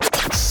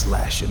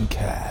Slash and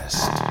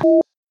Cast.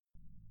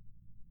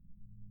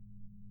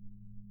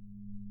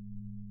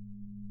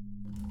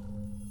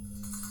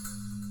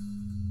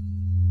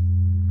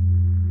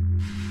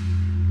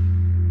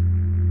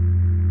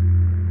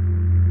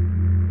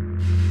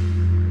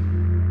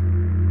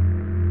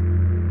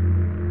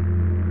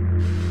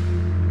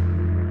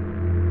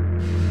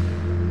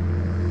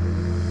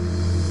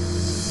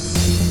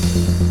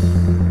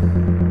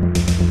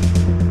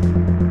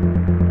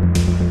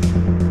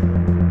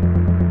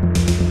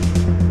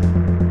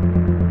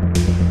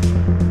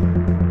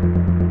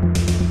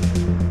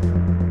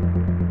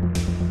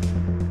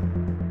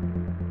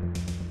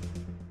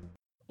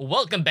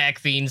 Welcome back,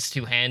 Fiends,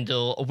 to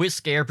Handle with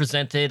Scare,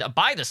 presented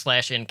by the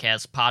Slash and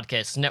Cast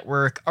Podcast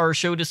Network. Our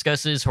show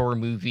discusses horror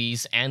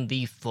movies and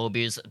the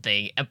phobias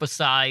they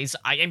emphasize.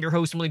 I am your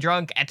host, Emily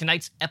Drunk, and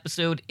tonight's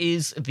episode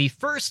is the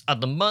first of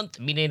the month,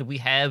 meaning we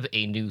have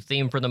a new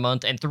theme for the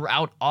month, and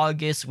throughout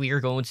August, we are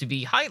going to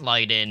be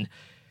highlighting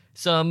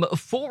some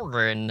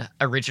foreign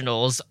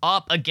originals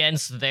up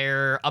against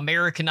their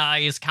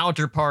Americanized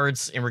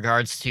counterparts in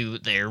regards to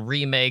their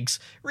remakes,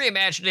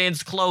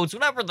 reimaginings, clones,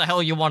 whatever the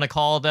hell you want to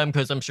call them,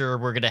 because I'm sure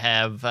we're going to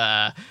have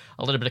a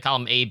little bit of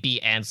column A,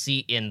 B, and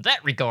C in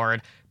that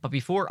regard. But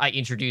before I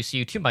introduce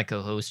you to my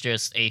co-host,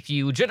 just a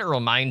few general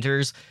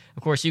reminders.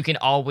 Of course, you can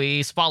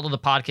always follow the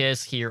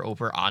podcast here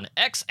over on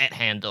X at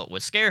Handle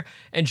with Scare,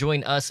 and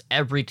join us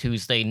every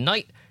Tuesday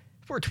night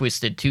for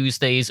Twisted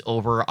Tuesdays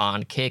over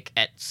on Kick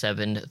at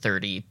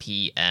 7:30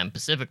 p.m.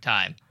 Pacific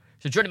time.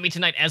 So joining me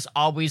tonight, as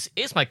always,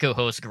 is my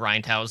co-host,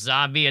 Grindhouse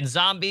Zombie. And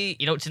Zombie,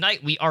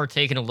 tonight we are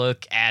taking a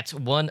look at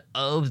one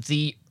of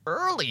the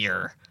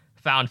earlier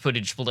found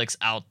footage flicks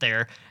out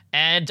there,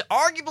 and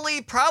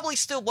arguably probably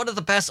still one of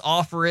the best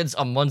offerings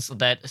amongst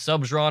that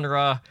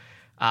subgenre,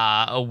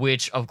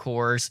 which, of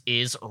course,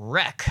 is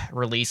Wreck,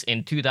 released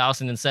in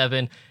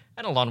 2007.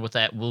 And along with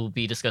that, we'll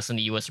be discussing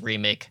the U.S.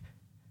 remake,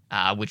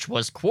 which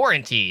was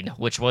Quarantine,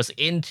 which was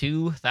in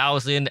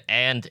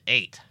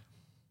 2008.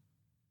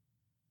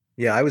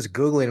 Yeah, I was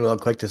Googling real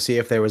quick to see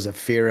if there was a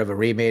fear of a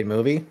remade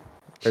movie.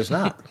 There's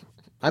not.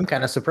 I'm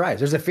kind of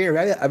surprised. There's a fear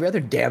of every other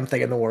damn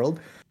thing in the world.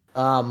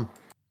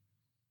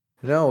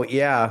 No,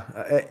 yeah.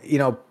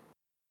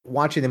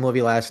 Watching the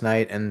movie last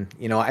night, and,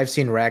 I've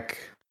seen Wreck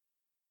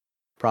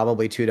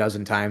probably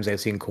 24 times.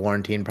 I've seen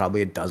Quarantine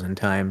probably 12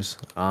 times.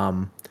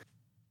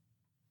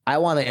 I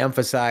want to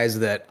emphasize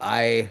that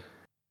I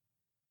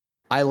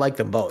like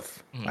them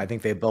both. I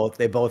think they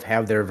both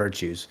have their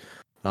virtues.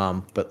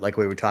 But like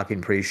we were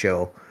talking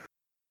pre-show,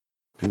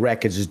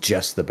 Wreck is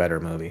just the better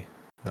movie.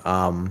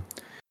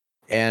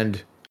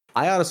 And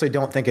I honestly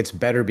don't think it's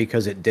better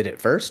because it did it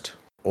first,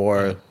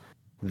 or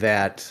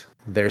that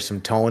there's some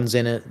tones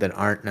in it that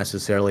aren't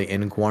necessarily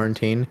in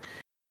Quarantine.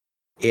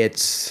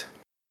 It's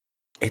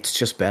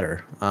just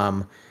better.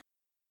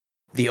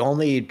 The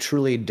only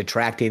truly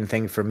detracting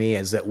thing for me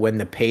is that when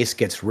the pace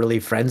gets really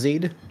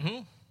frenzied,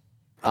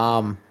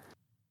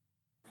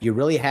 you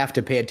really have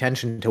to pay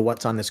attention to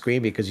what's on the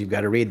screen because you've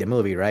got to read the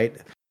movie, right?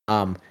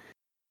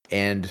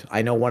 And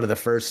I know one of the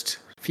first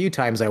few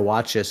times I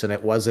watched this, and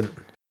it wasn't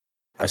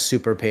a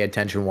super pay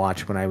attention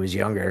watch when I was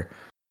younger,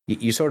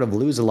 you sort of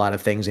lose a lot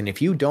of things. And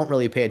if you don't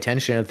really pay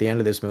attention at the end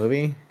of this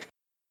movie,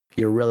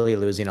 you're really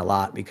losing a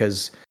lot,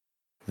 because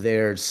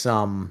there's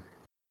some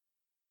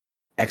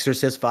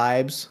Exorcist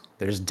vibes.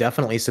 There's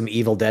definitely some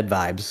Evil Dead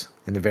vibes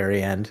in the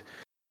very end.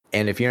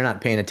 And if you're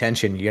not paying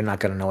attention, you're not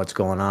going to know what's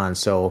going on.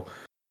 So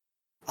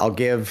I'll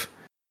give,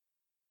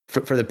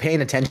 for the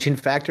paying attention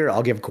factor,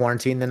 I'll give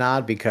Quarantine the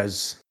nod,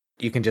 because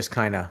you can just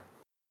kind of,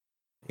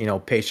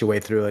 pace your way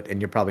through it,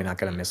 and you're probably not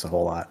going to miss a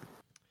whole lot.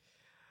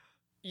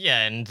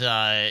 Yeah,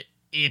 and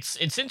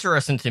it's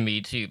interesting to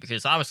me, too,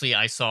 because obviously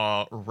I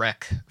saw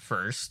Wreck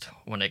first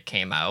when it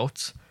came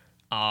out.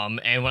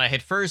 And when I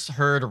had first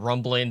heard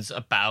rumblings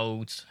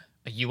about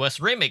a U.S.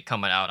 remake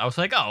coming out, I was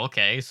like, oh,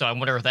 okay, so I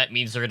wonder if that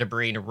means they're going to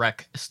bring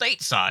Wreck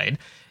stateside.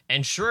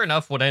 And sure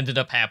enough, what ended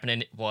up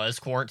happening was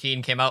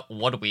Quarantine came out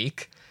 1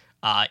 week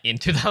in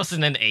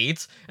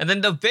 2008, and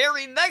then the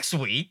very next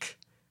week,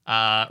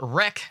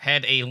 Wreck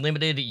had a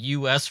limited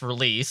U.S.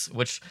 release,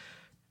 which,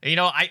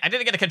 I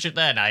didn't get to catch it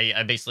then.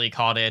 I basically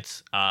caught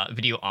it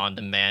video on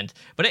demand.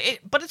 But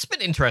it's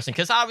been interesting,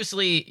 because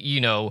obviously,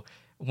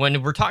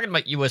 when we're talking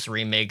about U.S.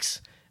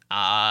 remakes,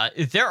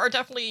 there are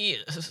definitely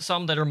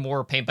some that are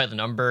more paint by the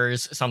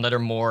numbers, some that are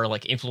more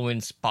like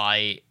influenced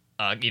by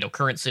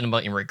current cinema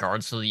in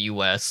regards to the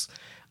U.S.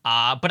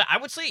 But I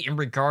would say in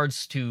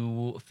regards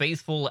to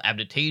faithful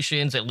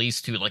adaptations, at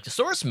least to like the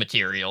source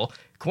material,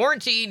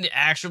 Quarantine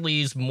actually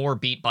is more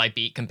beat by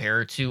beat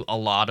compared to a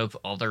lot of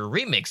other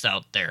remakes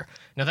out there.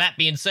 Now, that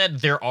being said,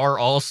 there are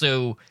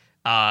also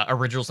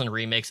originals and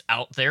remakes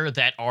out there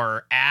that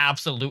are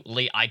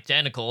absolutely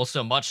identical,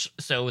 so much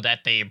so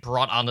that they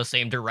brought on the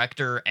same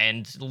director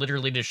and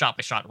literally did a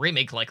shot-by-shot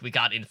remake like we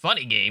got in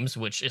Funny Games,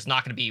 which is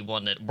not going to be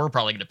one that we're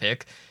probably going to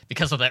pick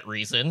because of that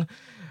reason.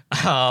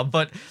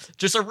 But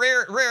just a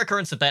rare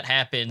occurrence that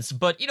happens.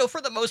 But,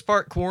 for the most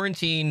part,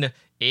 Quarantine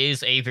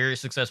is a very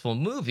successful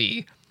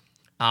movie.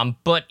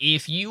 But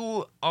if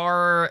you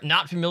are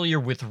not familiar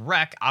with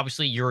Rec,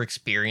 obviously your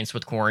experience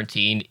with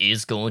Quarantine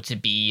is going to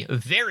be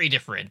very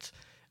different.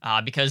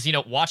 Because,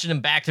 watching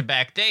them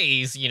back-to-back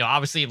days,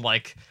 obviously,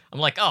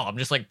 I'm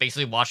just,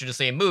 basically watching the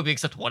same movie,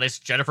 except one is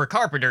Jennifer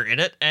Carpenter in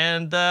it,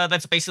 and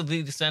that's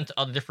basically the extent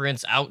of the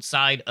difference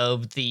outside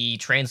of the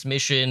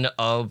transmission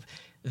of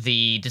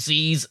the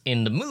disease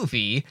in the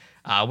movie,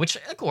 which,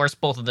 of course,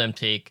 both of them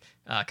take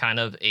kind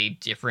of a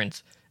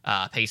different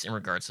pace in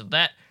regards to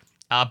that.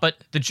 But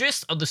the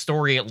gist of the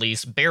story, at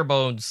least, bare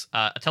bones,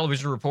 a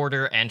television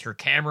reporter and her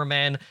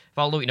cameraman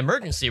follow an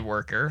emergency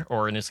worker,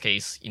 or in this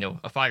case,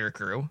 a fire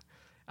crew,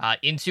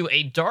 into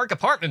a dark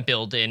apartment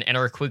building and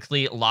are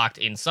quickly locked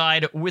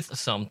inside with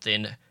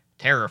something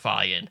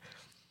terrifying.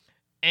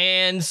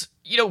 And,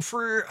 I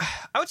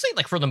would say,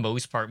 for the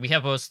most part, we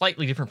have a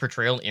slightly different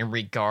portrayal in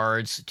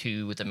regards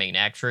to the main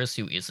actress,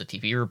 who is a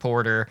TV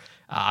reporter.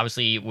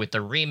 Obviously, with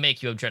the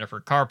remake, you have Jennifer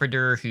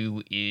Carpenter,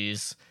 who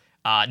is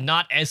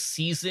not as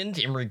seasoned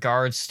in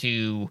regards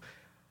to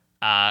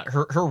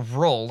her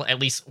role, at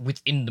least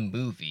within the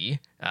movie.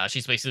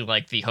 She's basically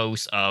like the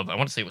host of, I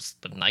want to say it was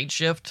The Night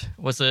Shift,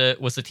 was a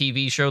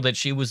TV show that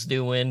she was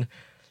doing.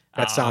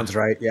 That sounds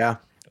right, yeah.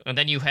 And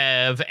then you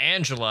have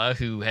Angela,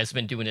 who has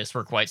been doing this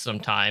for quite some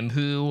time,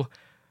 who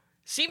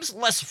seems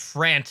less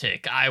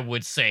frantic, I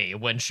would say,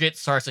 when shit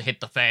starts to hit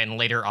the fan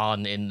later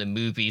on in the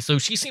movie. So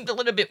she seemed a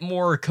little bit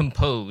more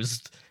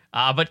composed.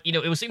 But,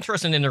 it was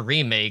interesting in the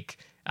remake,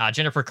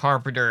 Jennifer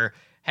Carpenter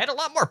had a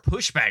lot more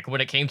pushback when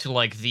it came to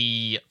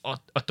the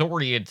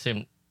authorities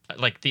in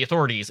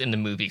the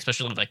movie,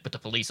 especially with the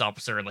police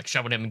officer and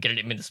shoving him and getting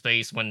him into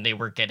space when they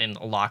were getting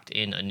locked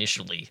in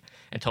initially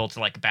and told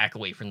to back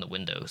away from the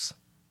windows.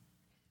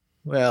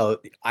 Well,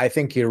 I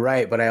think you're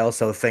right, but I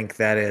also think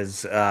that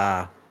is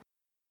a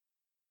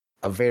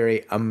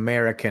very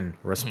American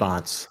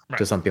response Right.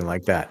 to something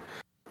like that.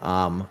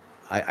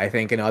 I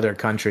think in other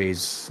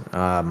countries,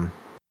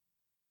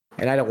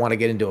 and I don't want to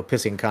get into a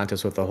pissing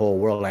contest with the whole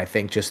world. I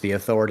think just the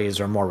authorities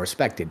are more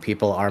respected.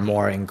 People are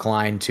more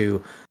inclined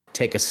to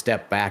take a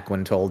step back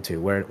when told to.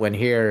 When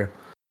here,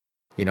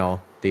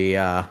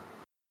 the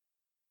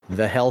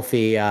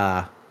healthy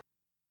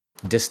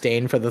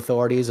disdain for the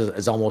authorities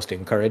is almost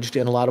encouraged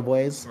in a lot of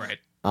ways. Right.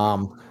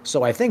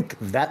 So I think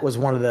that was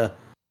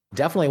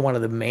definitely one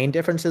of the main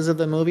differences of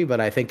the movie, but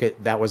I think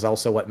that was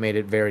also what made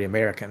it very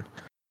American.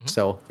 Mm-hmm.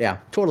 So yeah,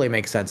 totally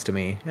makes sense to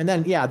me. And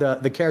then yeah,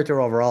 the character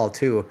overall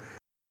too.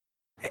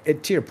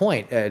 To your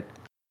point,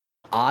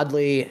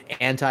 oddly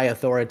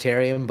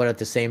anti-authoritarian, but at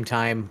the same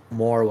time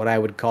more what I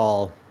would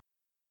call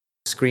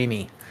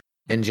screamy,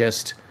 and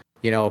just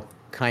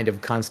kind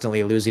of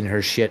constantly losing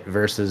her shit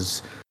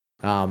versus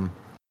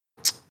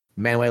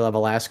Manuela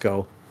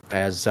Velasco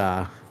as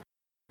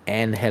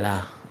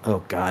Angela.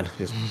 Oh God,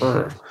 just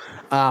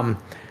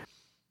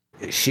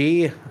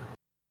she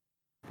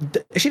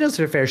does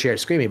her fair share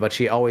of screaming, but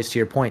she always, to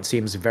your point,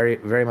 seems very,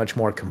 very much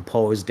more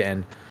composed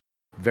and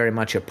very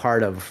much a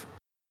part of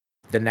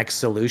the next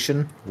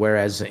solution.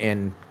 Whereas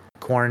in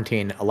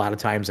Quarantine, a lot of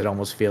times it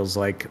almost feels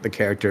like the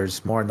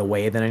character's more in the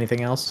way than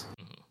anything else.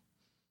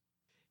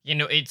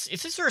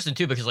 It's interesting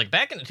too, because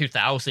back in the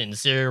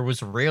 2000s, there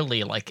was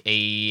really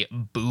a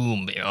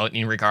boom,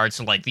 in regards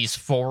to these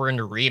foreign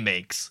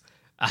remakes.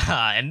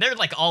 And they're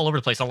all over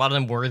the place. A lot of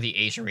them were the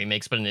Asian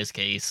remakes, but in this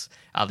case,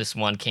 this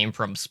one came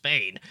from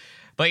Spain.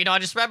 But, I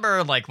just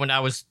remember, when I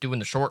was doing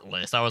the short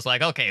list, I was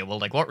like, okay, well,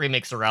 what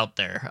remakes are out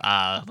there?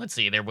 Let's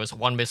see, there was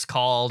One Missed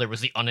Call, there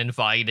was The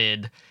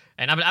Uninvited,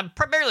 and I'm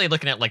primarily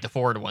looking at, the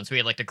forward ones. We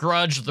had, The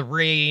Grudge, The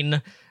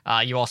Rain,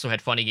 you also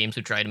had Funny Games,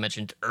 which I had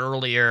mentioned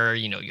earlier,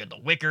 you had The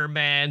Wicker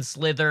Man,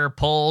 Slither,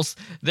 Pulse.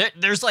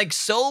 There's,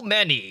 so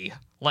many,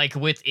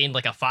 within,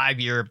 a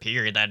 5-year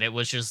period that it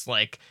was just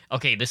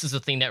okay, this is the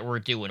thing that we're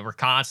doing. We're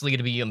constantly going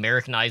to be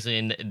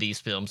Americanizing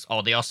these films.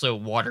 Oh, they also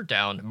watered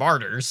down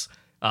Martyrs,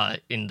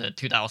 in the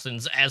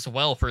 2000s as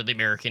well for the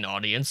American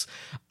audience.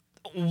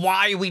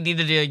 Why we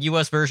needed a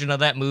US version of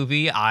that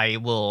movie, I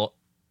will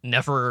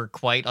never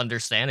quite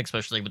understand,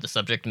 especially with the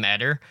subject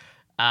matter.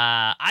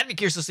 I'd be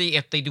curious to see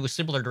if they do a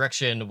similar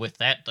direction with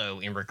that,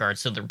 though, in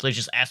regards to the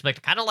religious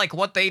aspect, kind of like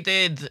what they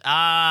did,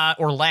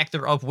 or lack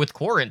thereof, with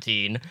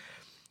Quarantine.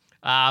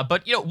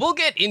 But, we'll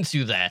get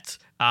into that.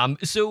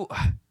 So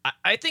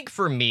I think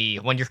for me,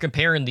 when you're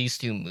comparing these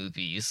two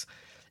movies,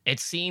 it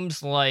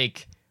seems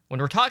like when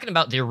we're talking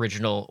about the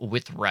original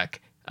with Rec,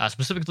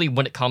 specifically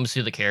when it comes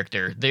to the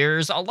character,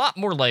 there's a lot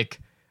more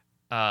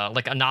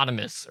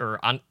anonymous or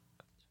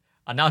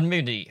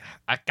anonymity.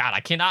 God, I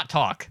cannot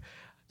talk.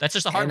 That's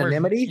just a hard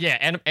anonymity? word. Yeah,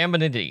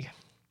 anonymity.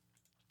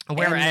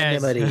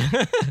 Whereas,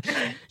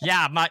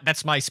 yeah,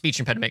 that's my speech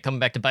impediment coming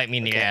back to bite me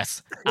in the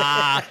ass.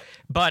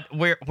 But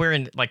we're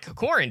in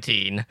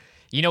Quarantine.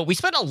 We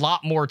spent a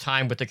lot more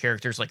time with the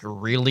characters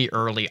really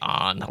early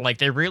on.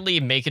 They really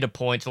make it a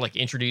point to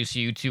introduce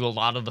you to a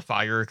lot of the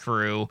fire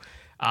crew.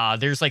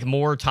 There's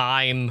more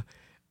time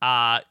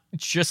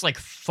just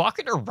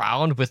fucking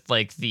around with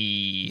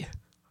the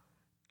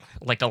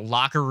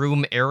locker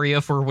room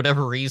area for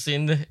whatever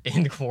reason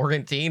in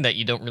Quarantine that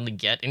you don't really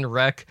get in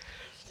Rec.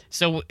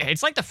 So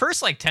it's like the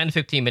first like 10,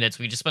 15 minutes,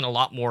 we just spent a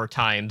lot more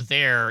time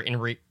there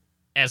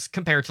as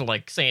compared to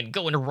like saying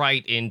going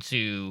right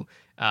into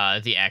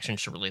the action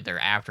shortly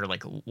thereafter,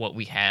 like what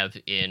we have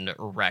in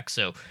Rec.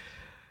 So,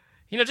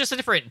 just a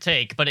different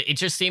take, but it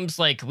just seems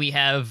like we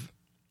have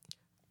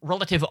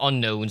relative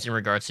unknowns in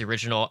regards to the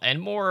original and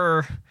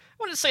more, I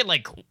want to say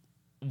like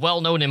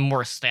well-known and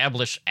more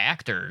established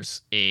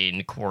actors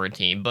in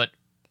Quarantine, but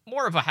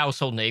more of a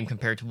household name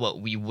compared to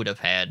what we would have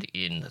had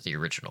in the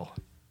original.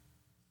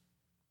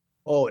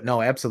 Oh,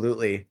 no,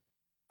 absolutely.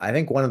 I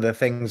think one of the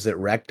things that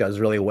Rec does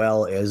really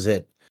well is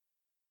it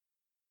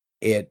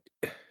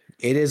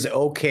is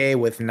okay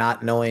with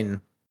not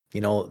knowing,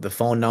 the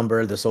phone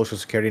number, the social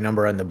security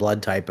number, and the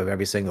blood type of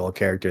every single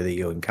character that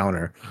you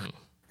encounter.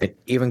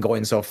 Even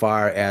going so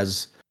far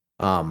as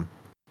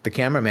the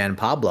cameraman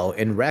Pablo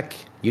in Rec,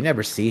 you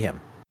never see him.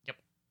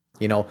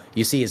 Yep.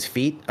 You see his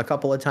feet a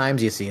couple of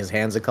times, you see his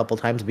hands a couple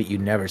of times, but you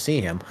never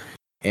see him.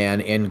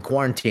 And in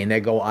Quarantine, they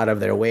go out of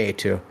their way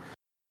to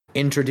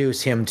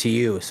introduce him to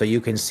you so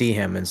you can see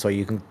him and so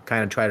you can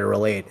kind of try to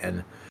relate.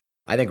 And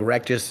I think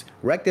Rec just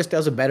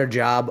does a better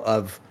job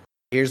of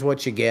here's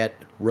what you get,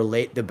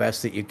 relate the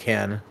best that you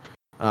can.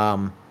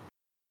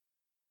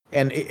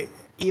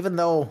 Even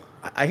though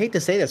I hate to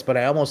say this, but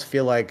I almost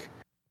feel like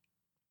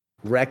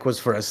Rec was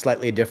for a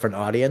slightly different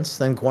audience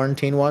than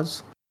Quarantine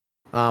was.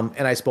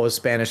 And I suppose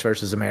Spanish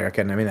versus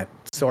American. I mean, that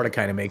sort of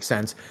kind of makes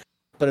sense.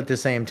 But at the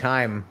same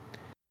time,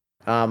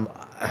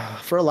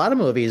 for a lot of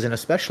movies, and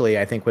especially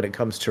I think when it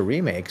comes to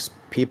remakes,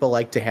 people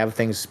like to have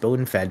things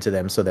spoon-fed to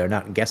them so they're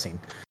not guessing.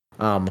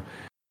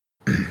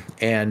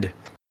 And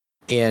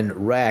in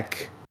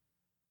Rec,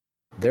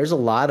 there's a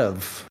lot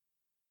of,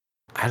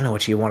 I don't know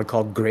what you want to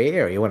call gray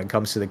area when it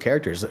comes to the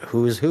characters.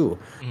 Who's who?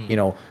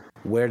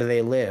 Where do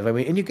they live? I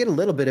mean, and you get a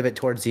little bit of it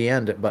towards the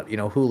end, but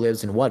who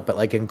lives in what? But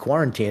like in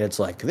Quarantine, it's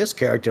like this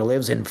character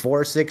lives in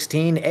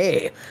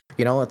 416A.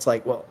 It's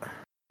like, well,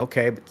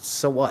 okay, but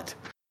so what?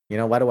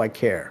 Why do I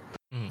care?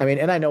 I mean,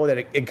 and I know that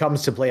it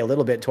comes to play a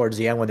little bit towards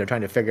the end when they're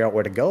trying to figure out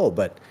where to go,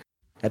 but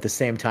at the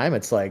same time,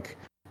 it's like,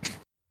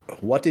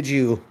 what did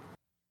you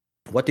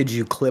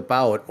clip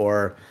out,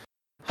 or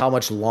how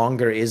much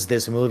longer is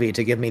this movie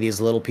to give me these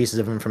little pieces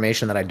of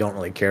information that I don't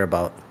really care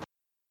about?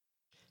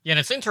 Yeah, and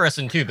it's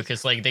interesting too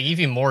because like they give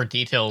you more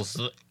details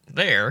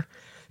there.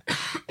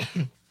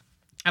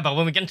 But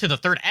when we get into the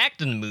third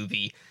act in the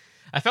movie,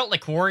 I felt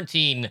like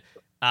Quarantine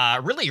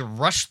really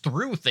rushed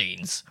through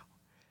things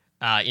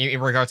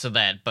in regards to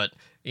that. But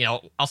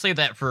I'll say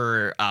that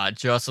for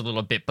just a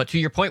little bit. But to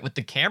your point with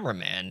the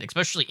cameraman,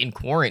 especially in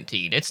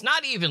Quarantine, it's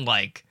not even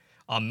like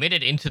a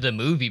minute into the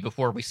movie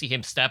before we see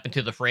him step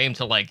into the frame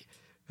to like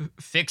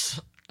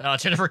fix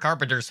Jennifer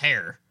Carpenter's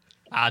hair.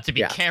 To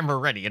be camera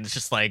ready, and it's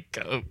just like,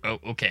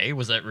 okay,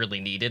 was that really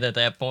needed at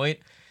that point?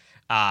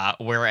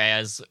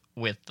 Whereas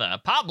with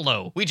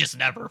Pablo, we just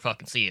never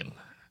fucking see him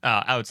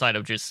outside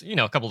of just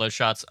a couple of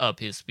shots of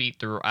his feet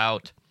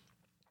throughout.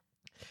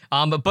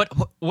 But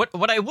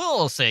what I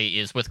will say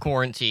is with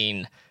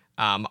Quarantine,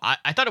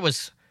 I thought it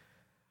was.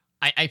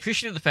 I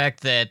appreciated the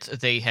fact that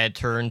they had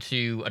turned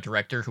to a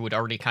director who had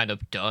already kind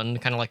of done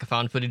kind of like a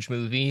found footage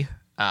movie.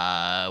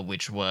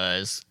 Which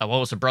was what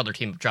was the brother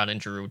team of John and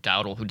Drew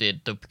Dowdle, who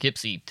did the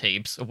Poughkeepsie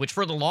tapes, which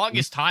for the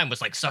longest time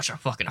was like such a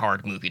fucking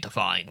hard movie to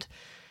find.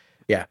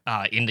 Yeah.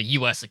 In the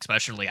U.S.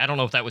 especially, I don't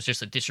know if that was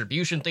just a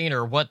distribution thing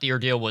or what the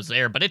ordeal was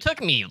there, but it took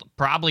me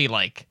probably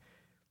like,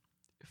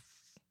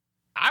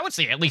 I would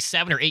say at least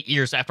 7 or 8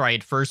 years after I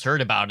had first heard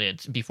about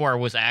it before I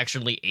was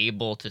actually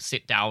able to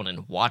sit down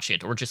and watch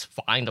it or just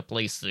find a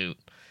place to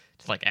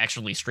like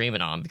actually stream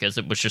it on, because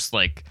it was just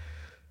like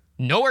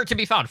nowhere to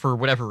be found for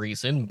whatever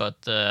reason. But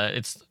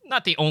it's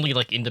not the only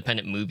like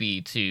independent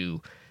movie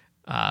to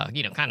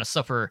kind of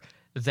suffer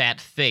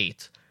that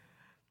fate.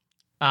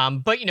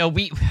 But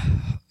we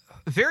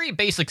very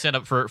basic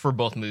setup for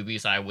both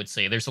movies, I would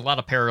say. There's a lot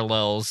of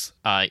parallels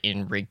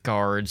in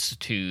regards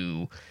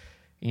to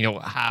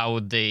how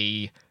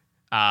they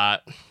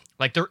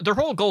like their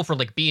whole goal for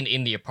like being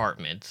in the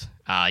apartment.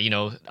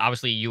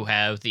 Obviously you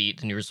have the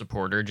news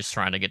reporter just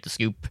trying to get the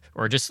scoop,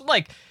 or just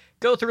like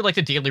go through like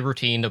the daily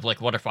routine of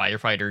like what a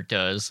firefighter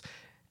does.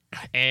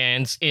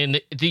 And in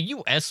the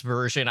US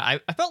version, I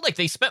felt like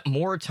they spent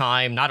more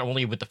time not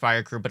only with the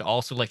fire crew, but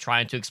also like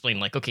trying to explain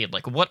like, okay,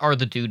 like what are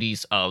the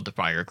duties of the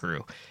fire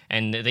crew?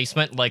 And they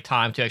spent like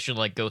time to actually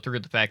like go through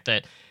the fact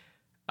that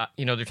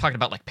they're talking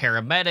about like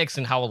paramedics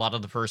and how a lot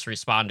of the first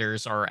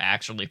responders are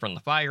actually from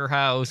the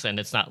firehouse, and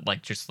it's not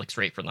like just like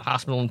straight from the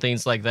hospital and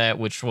things like that,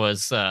 which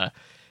was kind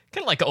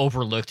of like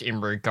overlooked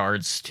in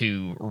regards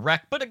to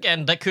Rec. But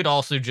again, that could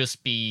also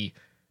just be,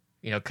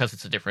 because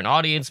it's a different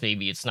audience.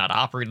 Maybe it's not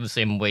operated the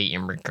same way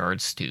in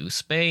regards to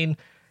Spain.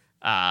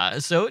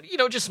 So,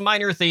 just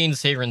minor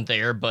things here and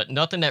there, but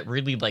nothing that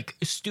really like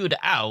stood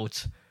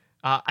out.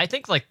 I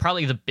think like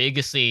probably the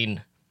biggest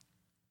thing,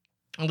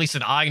 at least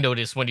that I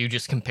noticed when you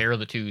just compare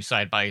the two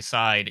side by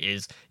side,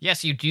 is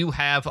yes, you do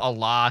have a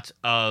lot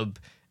of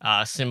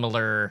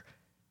similar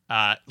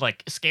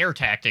like scare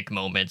tactic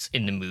moments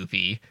in the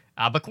movie.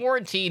 But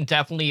Quarantine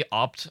definitely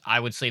upped, I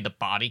would say, the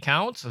body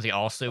count. So they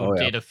also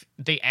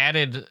they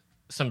added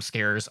some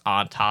scares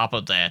on top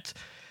of that.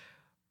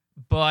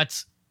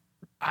 But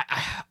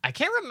I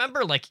can't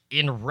remember, like,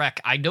 in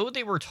Rec, I know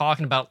they were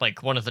talking about,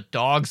 like, one of the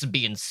dogs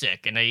being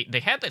sick, and they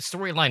had that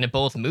storyline in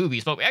both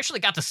movies, but we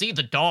actually got to see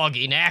the dog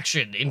in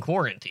action in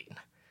Quarantine.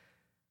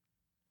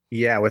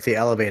 Yeah, with the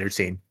elevator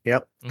scene.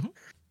 Yep. Mm-hmm.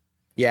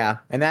 Yeah,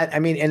 and that, I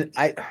mean, and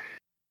I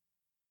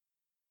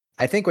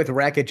think with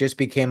Rec, it just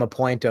became a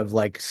point of,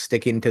 like,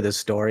 sticking to the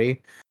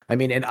story. I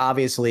mean, and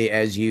obviously,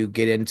 as you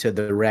get into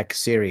the Rec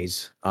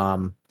series,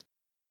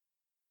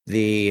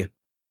 the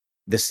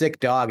sick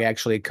dog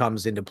actually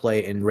comes into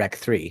play in Rec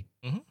 3.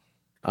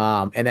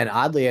 Mm-hmm. And then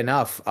oddly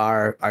enough,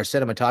 our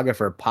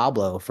cinematographer,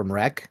 Pablo from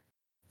Rec,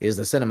 is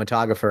the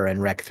cinematographer in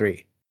Rec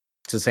 3.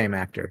 It's the same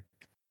actor,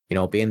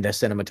 being the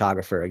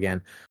cinematographer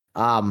again.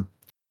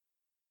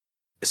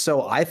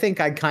 So I think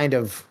I kind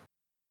of,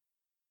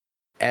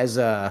 as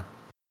an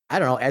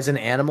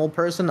animal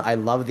person, I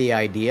love the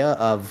idea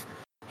of,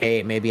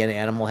 hey, maybe an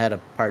animal had a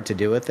part to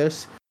do with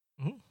this.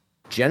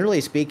 Generally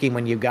speaking,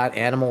 when you've got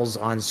animals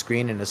on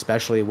screen, and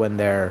especially when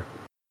they're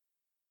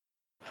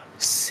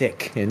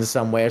sick in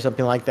some way or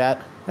something like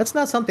that, that's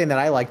not something that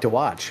I like to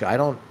watch. I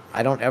don't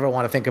ever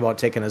want to think about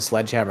taking a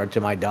sledgehammer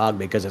to my dog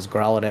because it's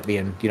growling at me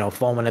and,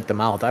 foaming at the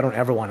mouth. I don't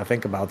ever want to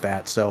think about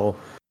that. So,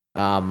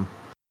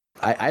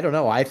 I don't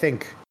know.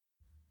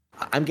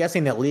 I'm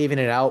guessing that leaving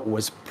it out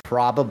was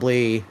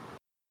probably,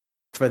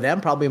 for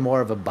them, probably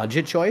more of a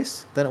budget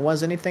choice than it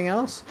was anything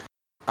else.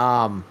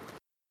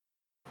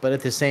 But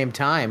at the same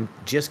time,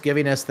 just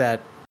giving us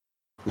that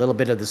little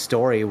bit of the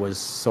story was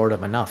sort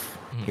of enough.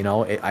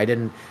 I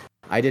didn't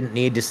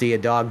need to see a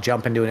dog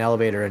jump into an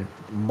elevator and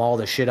maul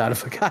the shit out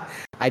of a guy.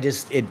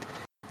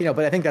 But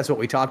I think that's what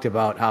we talked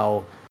about,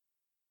 how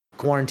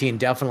Quarantine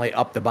definitely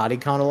upped the body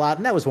count a lot,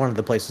 and that was one of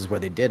the places where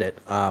they did it.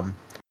 And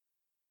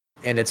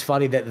it's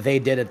funny that they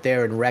did it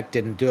there and Rec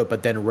didn't do it,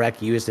 but then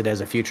Rec used it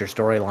as a future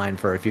storyline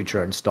for a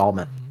future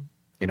installment.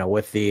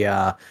 With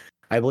the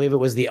I believe it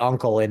was the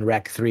uncle in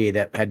Rec 3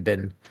 that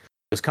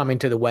was coming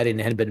to the wedding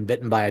and had been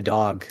bitten by a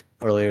dog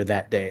earlier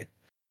that day.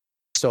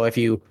 So if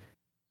you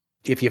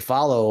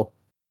know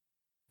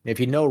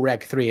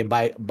Rec 3, and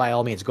by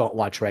all means go and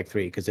watch Rec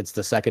 3 because it's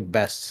the second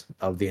best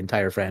of the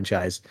entire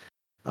franchise.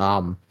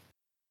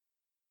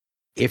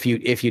 If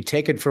you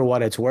take it for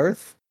what it's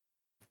worth,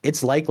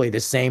 it's likely the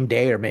same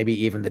day or maybe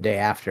even the day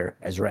after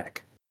as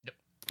Rec.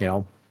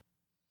 Yep.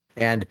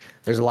 And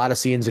there's a lot of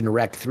scenes in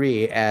Rec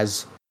 3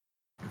 as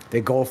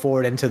they go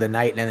forward into the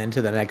night and then into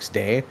the next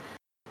day.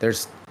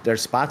 There's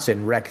spots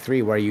in Rec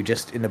 3 where you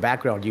just, in the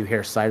background, you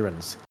hear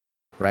sirens,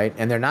 right?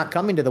 And they're not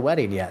coming to the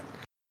wedding yet.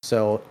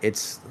 So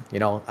it's,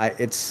 I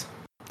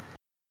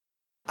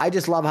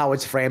just love how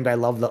it's framed. I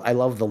love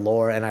the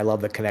lore, and I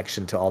love the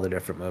connection to all the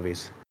different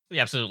movies.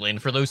 Yeah, absolutely.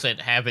 And for those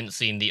that haven't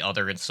seen the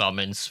other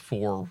installments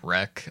for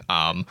Rec,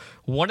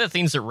 one of the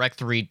things that Rec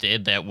 3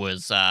 did that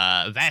was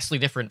vastly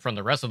different from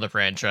the rest of the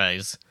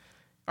franchise,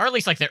 or at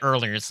least like the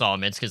earlier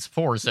installments, because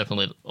 4 is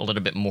definitely a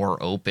little bit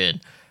more open.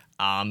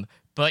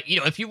 But,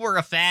 if you were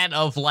a fan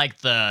of,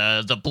 like,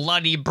 the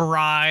Bloody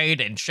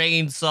Bride and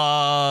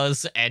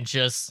chainsaws and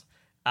just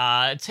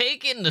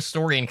taking the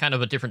story in kind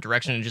of a different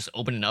direction and just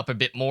opening up a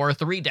bit more,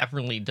 3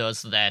 definitely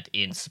does that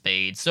in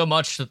spades. So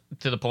much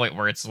to the point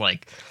where it's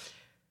like,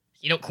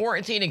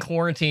 Quarantine and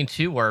Quarantine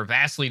 2 are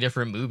vastly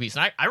different movies.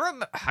 And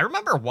I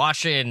remember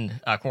watching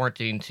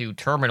Quarantine 2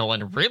 Terminal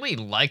and really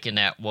liking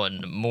that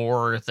one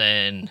more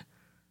than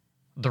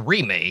the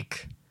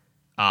remake.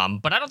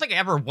 But I don't think I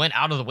ever went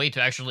out of the way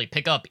to actually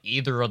pick up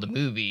either of the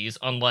movies.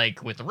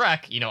 Unlike with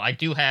Rec, I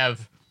do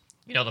have,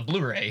 the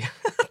Blu-ray.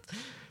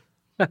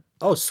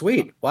 Oh,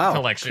 sweet. Wow.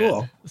 Collection.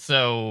 Cool.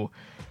 So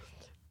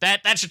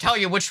that should tell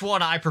you which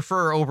one I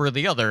prefer over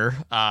the other.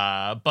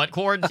 But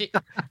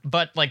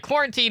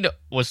Quarantine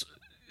was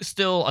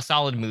still a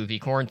solid movie.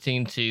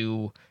 Quarantine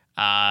 2,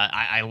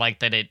 I like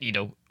that it,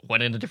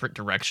 went in a different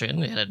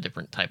direction. It had a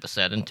different type of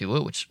setting to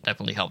it, which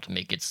definitely helped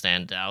make it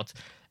stand out.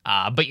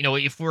 But,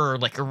 if we're,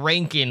 like,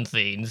 ranking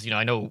things,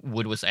 I know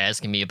Wood was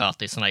asking me about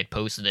this, and I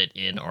posted it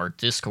in our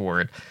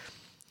Discord.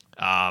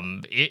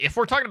 If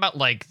we're talking about,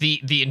 like,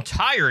 the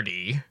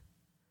entirety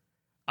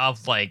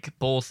of, like,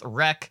 both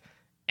Rec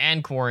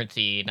and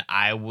Quarantine,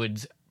 I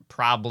would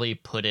probably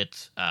put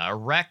it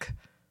Rec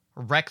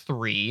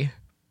 3,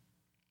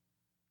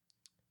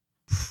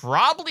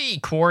 probably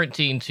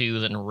Quarantine 2,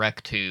 then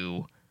Rec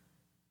 2,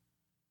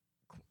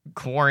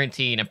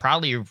 Quarantine, and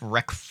probably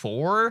Rec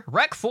 4.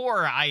 Rec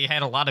 4 I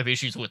had a lot of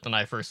issues with when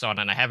I first saw it,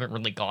 and I haven't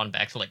really gone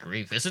back to, like,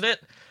 revisit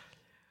it.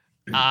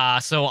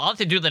 So I'll have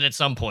to do that at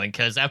some point,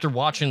 because after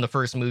watching the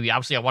first movie,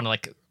 obviously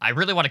I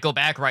really want to go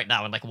back right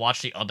now and, like,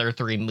 watch the other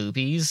 3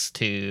 movies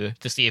to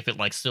see if it,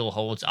 like, still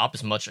holds up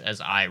as much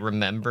as I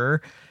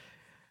remember.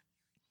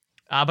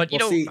 But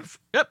yep.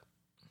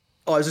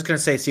 Oh, I was just gonna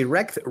say, see,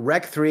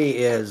 Rec 3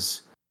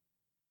 is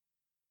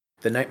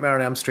the Nightmare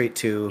on Elm Street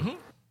 2,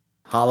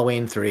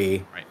 Halloween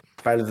 3, right,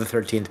 Friday the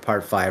 13th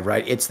Part 5,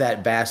 right? It's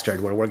that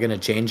bastard where we're going to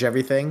change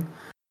everything.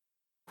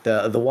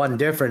 The one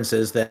difference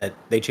is that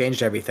they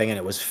changed everything and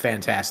it was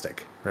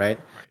fantastic, right?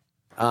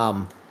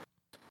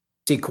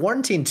 See,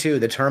 Quarantine 2,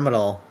 The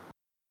Terminal,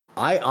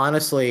 I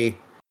honestly,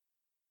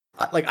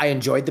 I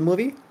enjoyed the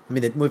movie. I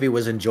mean, the movie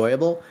was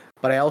enjoyable,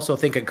 but I also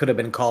think it could have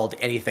been called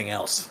anything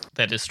else.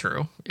 That is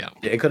true, yeah.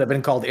 It could have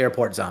been called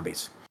Airport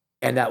Zombies,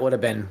 and that would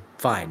have been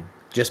fine,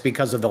 just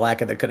because of the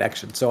lack of the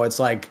connection. So it's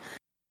like,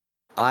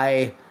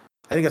 I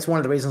think that's one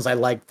of the reasons I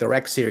like the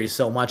Rec series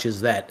so much,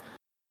 is that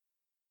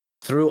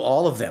through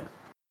all of them,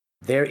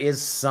 there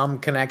is some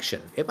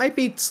connection. It might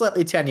be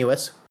slightly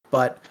tenuous,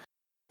 but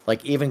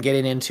like even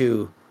getting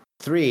into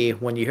 3,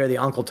 when you hear the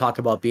uncle talk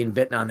about being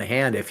bitten on the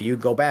hand, if you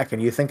go back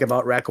and you think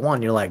about Rec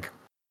 1, you're like,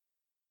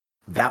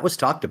 that was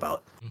talked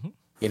about.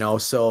 Mm-hmm.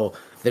 So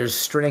there's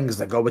strings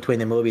that go between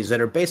the movies that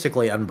are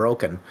basically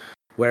unbroken.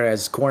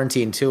 Whereas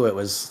Quarantine 2, it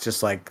was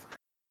just like,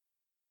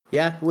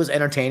 yeah, it was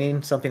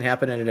entertaining. Something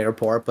happened in an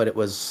airport, but it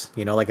was,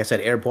 like I said,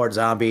 Airport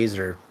Zombies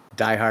or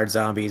Die Hard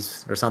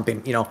Zombies or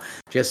something,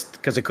 just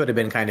because it could have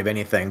been kind of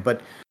anything.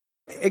 But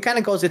it kind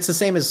of goes, it's the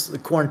same as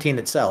Quarantine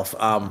itself.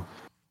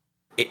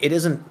 It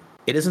isn't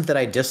that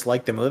I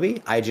dislike the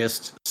movie. I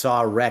just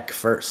saw Rec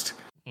first.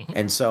 Mm-hmm.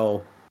 And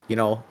so,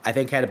 I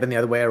think had it been the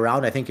other way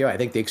around, I think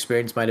the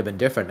experience might have been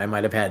different. I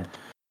might have had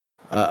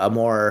a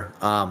more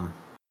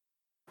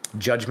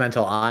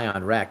judgmental eye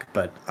on Rec,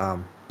 but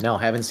no,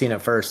 haven't seen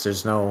it first.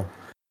 There's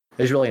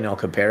really no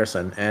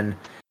comparison. And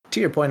to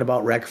your point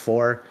about Rec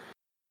 4,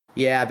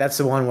 yeah, that's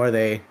the one where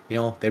they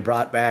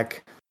brought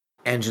back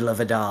Angela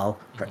Vidal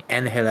or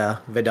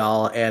Angela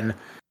Vidal, and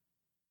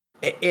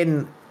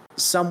in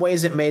some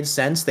ways it made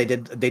sense. They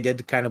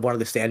did kind of one of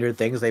the standard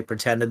things. They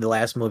pretended the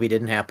last movie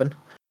didn't happen.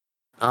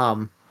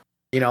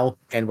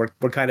 And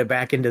we're kind of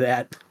back into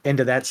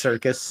that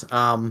circus.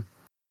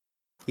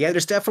 Yeah,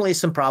 there's definitely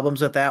some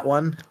problems with that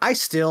one. I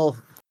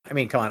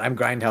mean, come on, I'm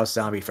Grindhouse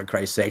Zombie, for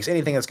Christ's sakes.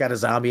 Anything that's got a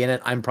zombie in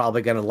it, I'm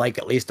probably going to like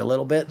at least a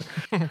little bit.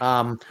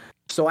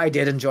 So I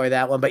did enjoy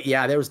that one. But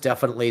yeah, there was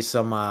definitely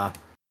some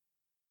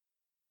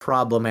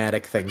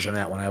problematic things in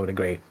that one, I would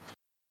agree.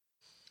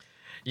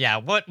 Yeah,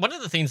 one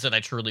of the things that I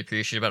truly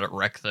appreciate about it,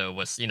 Rec, though,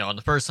 was,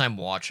 the first time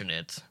watching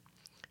it,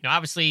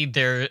 obviously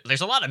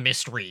there's a lot of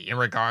mystery in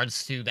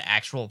regards to the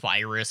actual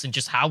virus and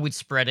just how it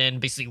spread in,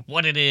 basically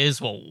what it is,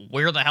 well,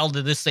 where the hell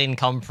did this thing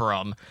come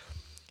from?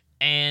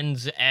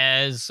 And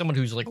as someone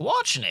who's,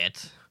 watching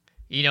it,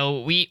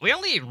 we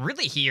only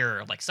really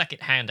hear,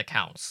 secondhand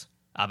accounts.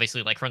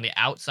 Obviously, from the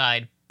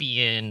outside,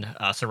 being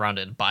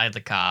surrounded by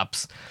the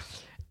cops.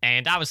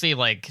 And obviously,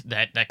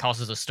 that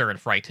causes a stir and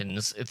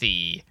frightens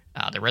the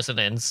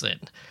residents.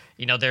 And,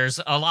 there's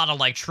a lot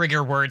of,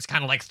 trigger words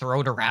kind of,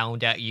 thrown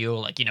around at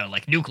you.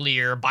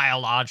 Nuclear,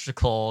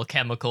 biological,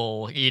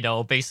 chemical,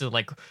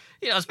 basically,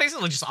 it's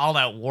basically just all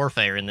that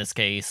warfare in this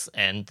case.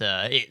 And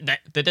that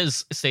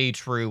does stay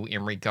true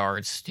in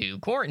regards to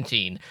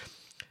Quarantine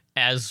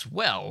as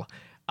well.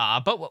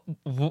 But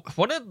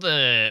one of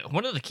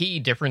the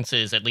key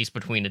differences, at least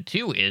between the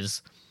two,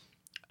 is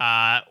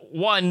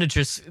one,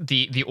 just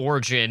the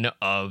origin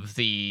of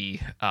the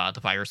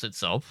virus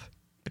itself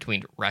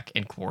between Rec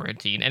and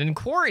Quarantine. And in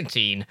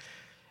Quarantine,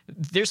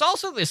 there's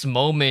also this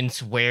moment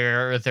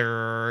where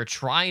they're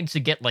trying to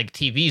get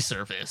TV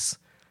service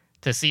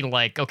to see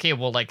okay,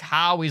 well,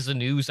 how is a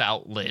news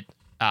outlet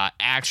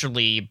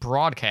actually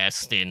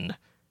broadcasting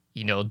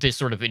this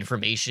sort of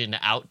information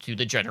out to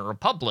the general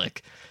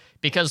public.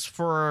 Because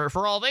for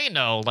all they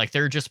know,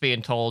 they're just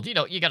being told,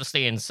 you got to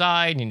stay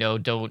inside,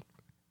 don't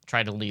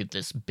try to leave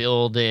this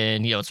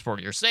building, it's for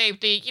your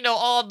safety,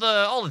 all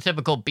the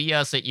typical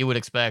BS that you would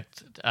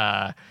expect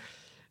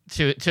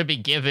to be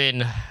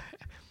given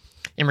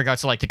in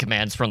regards to the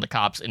commands from the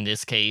cops in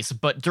this case.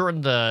 But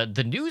during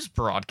the news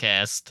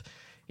broadcast,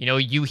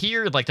 you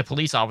hear the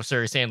police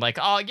officer saying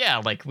oh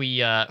yeah,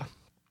 we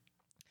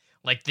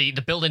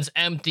the building's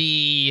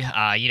empty,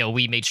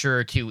 we made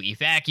sure to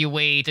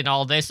evacuate and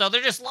all this. So they're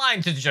just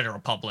lying to the general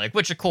public,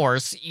 which, of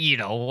course,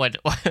 what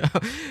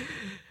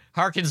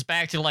harkens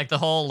back to, the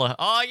whole,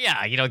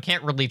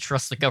 can't really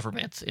trust the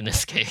government in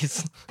this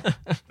case.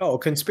 Oh,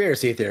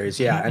 conspiracy theories,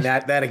 yeah. And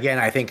that again,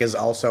 I think is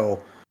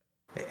also,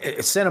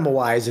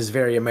 cinema-wise, is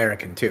very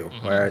American, too,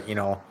 mm-hmm. Where,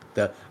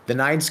 the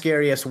 9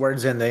 scariest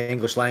words in the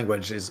English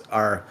language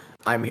are,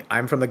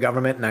 I'm from the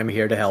government and I'm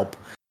here to help.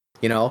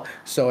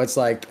 So it's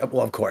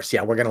well, of course,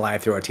 yeah, we're going to lie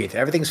through our teeth.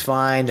 Everything's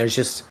fine. There's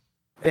just,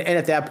 and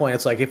at that point,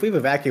 it's if we've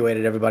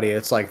evacuated everybody,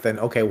 it's then,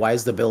 okay, why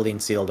is the building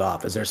sealed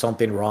off? Is there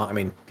something wrong? I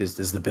mean,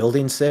 is the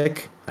building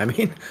sick? I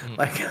mean,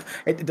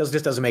 it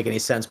just doesn't make any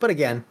sense. But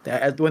again,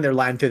 when they're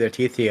lying through their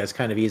teeth here, it's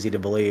kind of easy to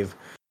believe.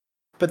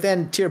 But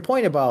then to your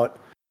point about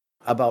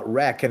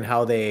Rec and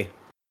how they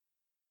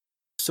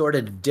sort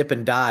of dip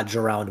and dodge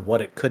around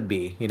what it could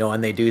be,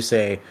 and they do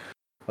say,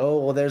 oh,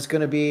 well, there's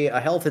going to be a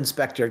health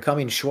inspector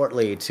coming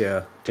shortly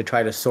to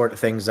try to sort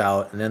things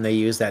out. And then they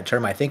use that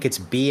term. I think it's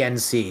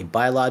BNC,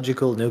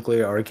 biological,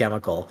 nuclear, or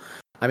chemical.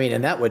 I mean,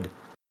 and that would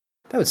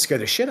scare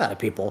the shit out of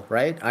people,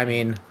 right? I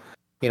mean,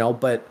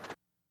 but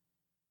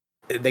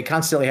they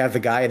constantly have the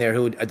guy in there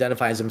who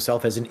identifies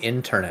himself as an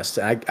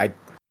internist.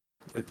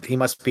 He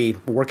must be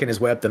working his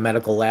way up the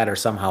medical ladder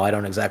somehow. I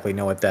don't exactly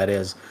know what that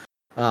is.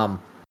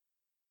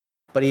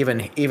 But even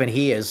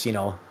he is,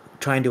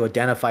 trying to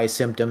identify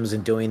symptoms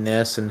and doing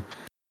this.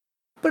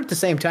 But at the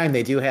same time,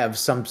 they do have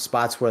some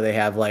spots where they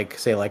have, like,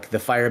 say, like the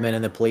firemen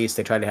and the police.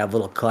 They try to have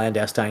little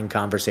clandestine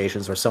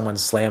conversations where someone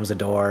slams the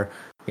door,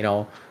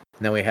 And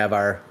then we have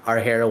our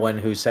heroine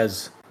who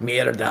says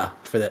 "mierda"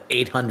 for the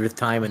 800th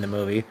time in the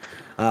movie.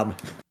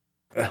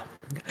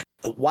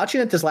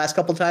 Watching it this last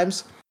couple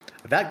times,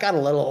 that got a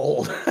little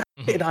old.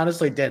 It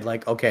honestly did.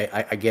 Like, okay,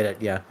 I get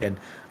it. Yeah. And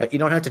you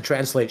don't have to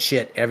translate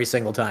shit every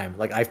single time.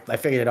 Like, I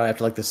figured it out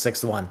after like the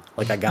sixth one.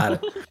 Like, I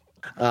got it.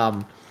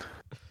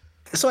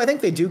 So I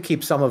think they do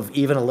keep some of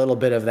even a little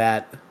bit of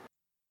that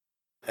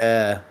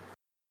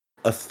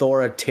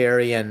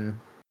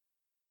authoritarian,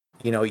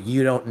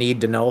 you don't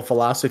need to know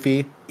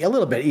philosophy a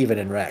little bit, even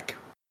in Rec.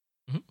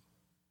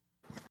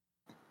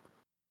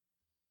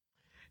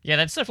 Yeah,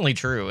 that's definitely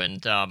true.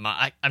 And I'm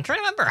trying to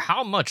remember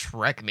how much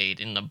Rec made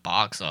in the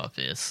box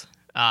office.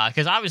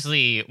 Because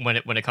obviously, when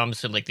it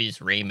comes to like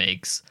these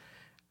remakes,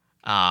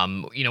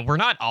 we're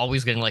not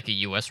always getting like a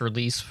U.S.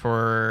 release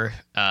for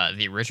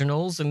the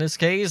originals in this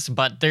case,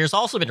 but there's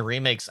also been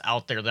remakes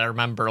out there that I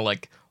remember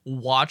like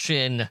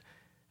watching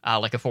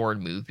like a foreign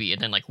movie,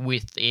 and then like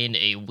within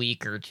a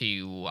week or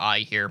two, I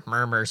hear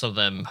murmurs of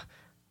them,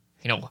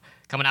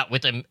 coming out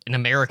with an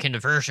American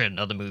version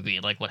of the movie,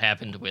 like what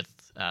happened with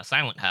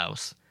Silent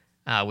House,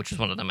 which is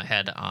one of them I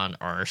had on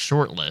our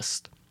short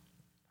list.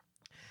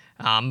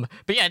 But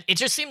yeah, it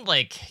just seemed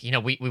like,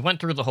 we went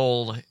through the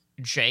whole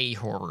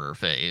J-horror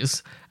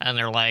phase, and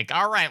they're like,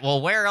 all right,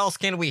 well, where else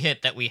can we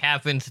hit that we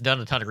haven't done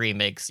a ton of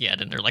remakes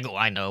yet? And they're like, oh,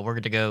 I know, we're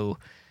going to go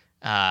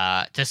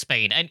to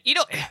Spain. And,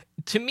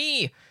 to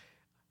me,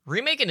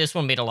 remaking this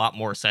one made a lot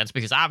more sense,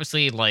 because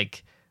obviously,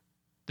 like,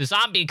 the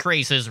zombie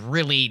craze has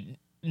really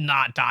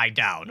not died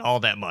down all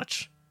that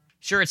much.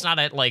 Sure, it's not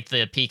at, like,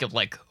 the peak of,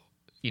 like,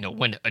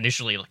 when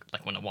initially,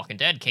 like when The Walking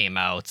Dead came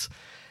out,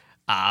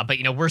 but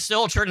we're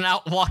still churning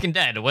out Walking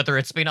Dead, whether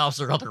it's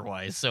spin-offs or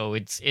otherwise. So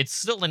it's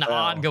still an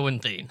ongoing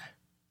thing.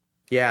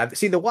 Yeah,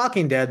 see, The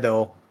Walking Dead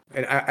though,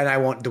 and I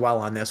won't dwell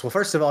on this. Well,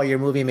 first of all, your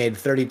movie made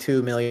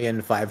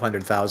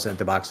 $32,500,000 at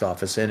the box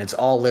office, and it's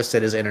all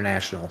listed as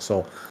international,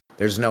 so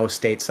there's no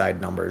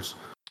stateside numbers.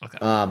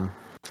 Okay.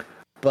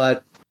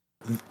 But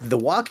The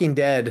Walking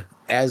Dead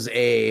as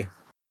a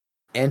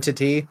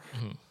entity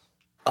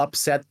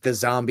upset the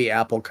zombie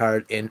apple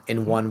cart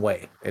in one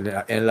way, and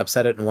it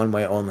upset it in one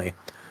way only.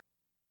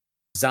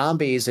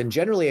 Zombies, and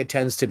generally it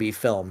tends to be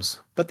films,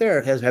 but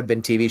there have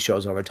been TV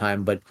shows over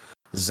time, but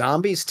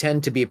zombies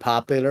tend to be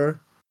popular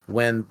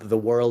when the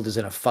world is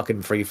in a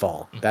fucking free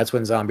fall. That's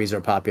when zombies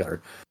are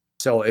popular.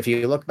 So if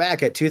you look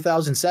back at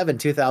 2007,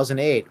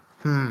 2008,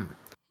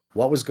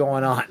 what was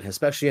going on,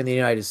 especially in the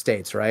United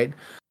States, right?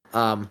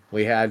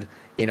 We had,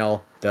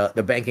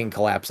 the banking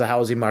collapse, the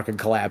housing market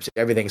collapse,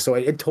 everything. So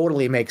it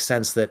totally makes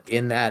sense that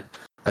in that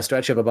a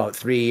stretch of about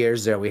 3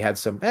 years there, we had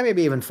some,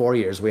 maybe even 4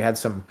 years, we had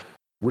some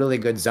really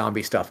good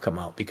zombie stuff come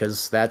out,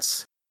 because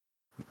that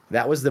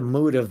was the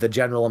mood of the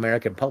general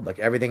American public.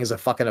 Everything is a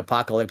fucking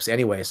apocalypse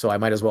anyway, so I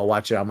might as well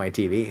watch it on my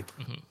TV.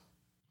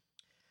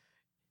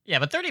 Yeah,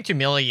 but 32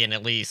 million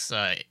at least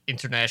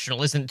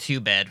international isn't too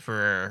bad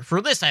for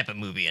this type of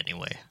movie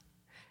anyway.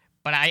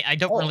 But I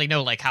don't really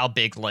know like how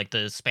big like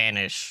the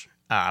Spanish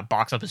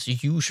box office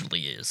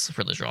usually is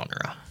for the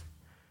genre.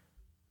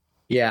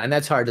 Yeah, and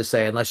that's hard to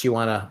say unless you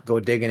want to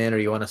go digging in, or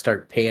you want to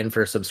start paying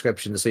for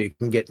subscriptions so you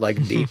can get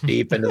like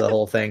deep into the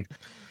whole thing.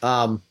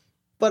 But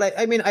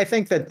I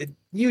think that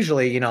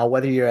usually,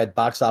 whether you're at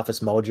Box Office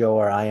Mojo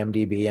or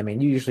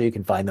IMDb, usually you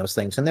can find those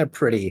things, and they're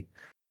pretty,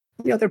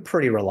 they're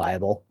pretty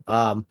reliable.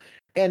 And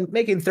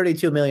making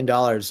 $32 million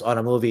on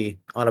a movie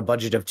on a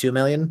budget of $2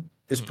 million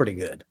is pretty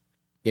good.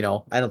 I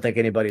don't think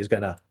anybody's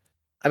gonna.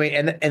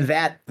 And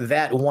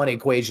that one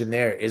equation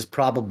there is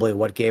probably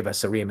what gave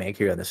us a remake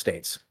here in the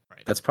States.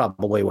 Right. That's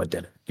probably what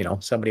did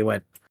it. Somebody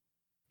went,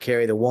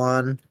 carry the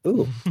one.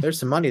 Ooh, there's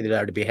some money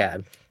there to be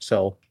had.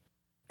 So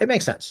it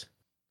makes sense.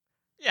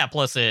 Yeah,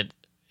 plus it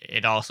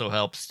also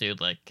helps to,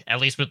 like,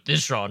 at least with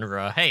this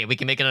genre, hey, we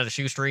can make it on a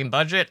shoestring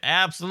budget?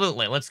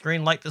 Absolutely. Let's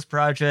greenlight this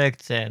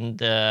project and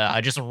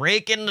I just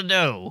rake in the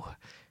dough,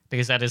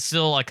 because that is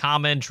still a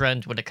common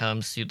trend when it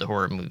comes to the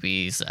horror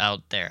movies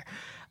out there.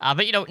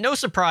 But, no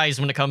surprise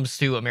when it comes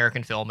to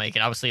American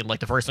filmmaking. Obviously, like,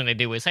 the first thing they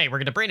do is, hey, we're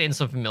going to bring in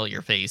some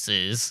familiar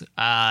faces,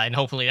 and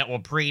hopefully that will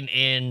bring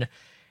in,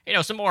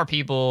 some more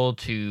people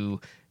to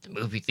the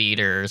movie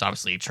theaters,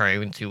 obviously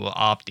trying to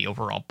up the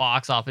overall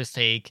box office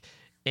take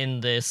in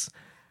this.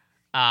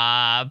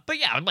 But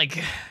yeah,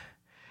 like,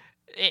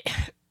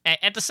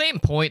 at the same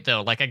point,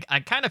 though, like, I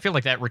kind of feel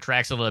like that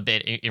retracts a little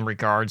bit in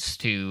regards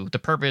to the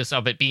purpose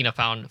of it being a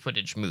found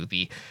footage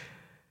movie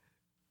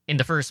in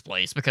the first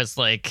place, because,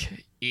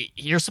 like,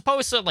 you're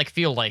supposed to, like,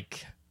 feel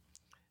like,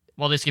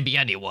 well, this could be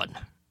anyone.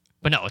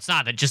 But no, it's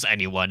not just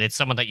anyone. It's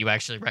someone that you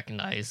actually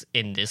recognize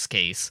in this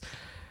case.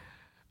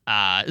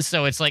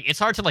 So it's like it's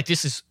hard to like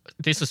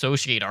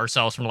disassociate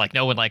ourselves from like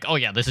knowing like, oh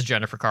yeah, this is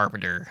Jennifer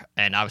Carpenter,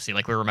 and obviously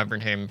like we're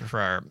remembering him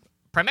for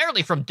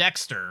primarily from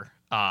Dexter.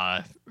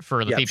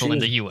 For the people in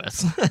the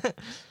U.S.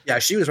 Yeah,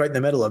 she was right in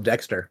the middle of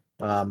Dexter.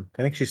 I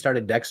think she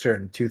started Dexter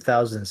in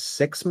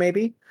 2006,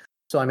 maybe.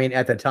 So I mean,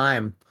 at the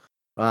time,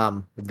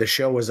 the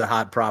show was a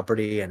hot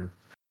property, and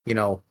you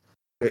know,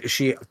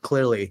 she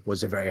clearly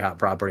was a very hot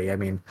property. I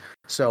mean,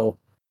 so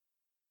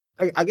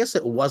I guess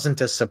it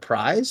wasn't a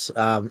surprise.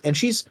 And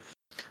she's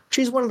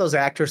one of those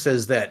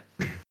actresses that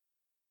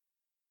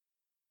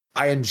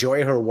I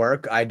enjoy her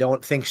work. I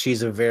don't think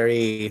she's a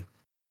very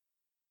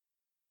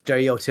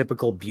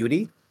stereotypical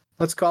beauty,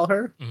 let's call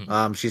her.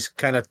 Mhm. She's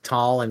kind of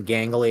tall and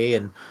gangly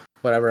and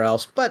whatever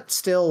else, but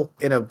still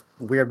in a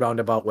weird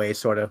roundabout way,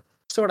 sort of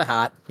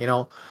hot, you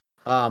know.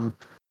 Um,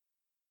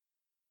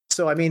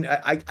 so I mean,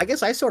 I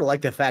guess I sort of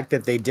like the fact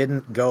that they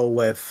didn't go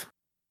with,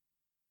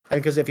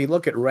 because if you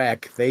look at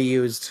Rec, they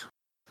used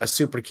a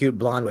super cute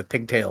blonde with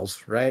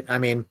pigtails, right? I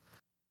mean,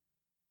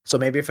 so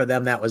maybe for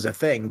them that was a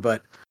thing,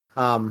 but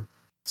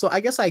so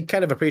I guess I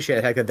kind of appreciate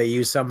the fact that they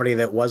used somebody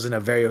that wasn't a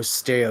very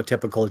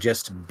stereotypical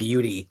just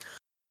beauty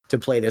to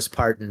play this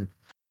part. And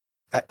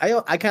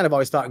I kind of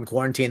always thought in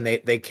Quarantine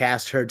they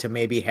cast her to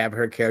maybe have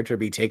her character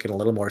be taken a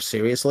little more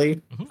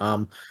seriously.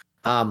 Mhm.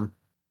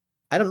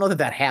 I don't know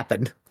that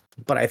happened,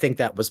 but I think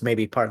that was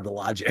maybe part of the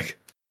logic.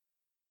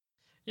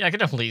 Yeah, I can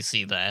definitely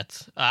see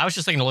that. I was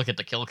just taking a look at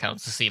the kill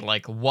counts to see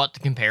like what the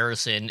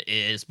comparison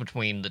is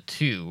between the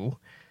two.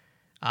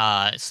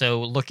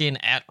 So looking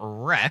at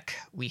Wreck,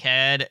 we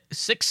had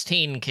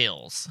 16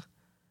 kills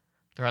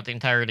throughout the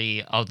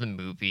entirety of the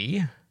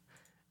movie.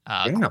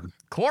 Damn.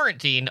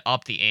 Quarantine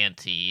up the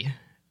ante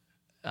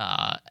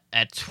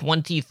at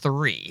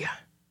 23.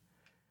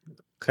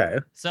 Okay.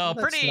 So Well,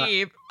 that's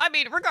pretty. I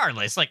mean,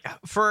 regardless, like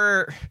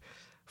for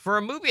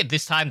a movie at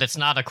this time that's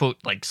not a quote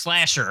like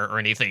slasher or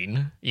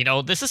anything, you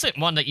know, this isn't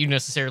one that you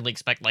necessarily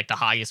expect like the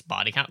highest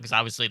body count because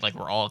obviously like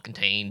we're all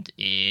contained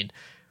in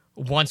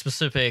one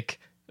specific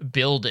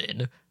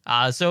building.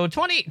 So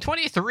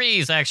 23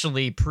 is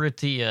actually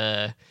pretty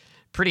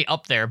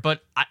up there.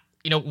 But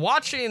you know,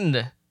 watching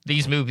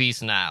these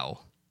movies now,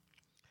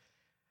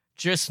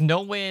 just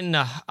knowing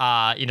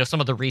you know,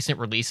 some of the recent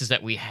releases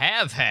that we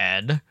have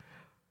had,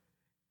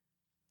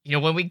 you know,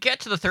 when we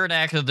get to the third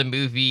act of the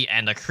movie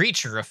and the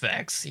creature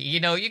effects, you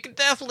know, you can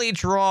definitely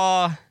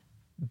draw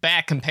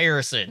back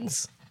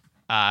comparisons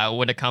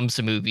when it comes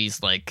to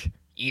movies like,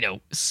 you know,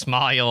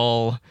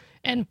 Smile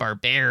and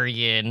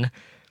Barbarian.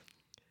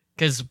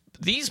 Because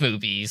these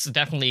movies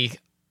definitely,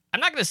 I'm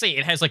not going to say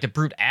it has like the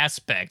brute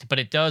aspect, but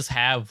it does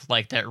have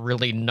like that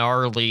really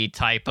gnarly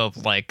type of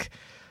like,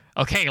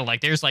 okay,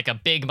 like there's like a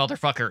big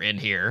motherfucker in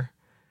here.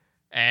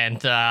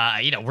 And,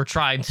 you know, we're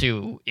trying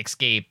to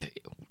escape,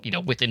 you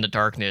know, within the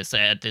darkness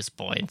at this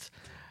point.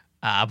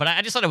 But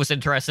I just thought it was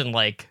interesting,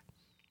 like,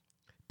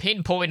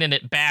 pinpointing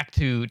it back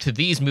to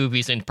these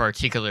movies in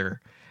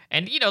particular.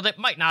 And, you know, that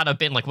might not have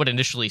been, like, what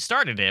initially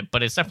started it,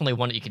 but it's definitely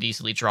one that you could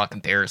easily draw a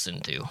comparison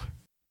to.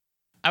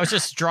 I was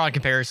just drawing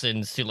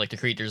comparisons to, like, the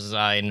creature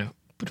design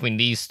between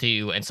these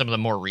two and some of the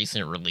more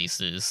recent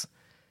releases.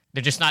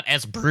 They're just not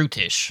as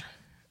brutish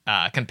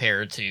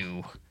compared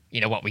to, you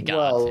know, what we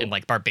got in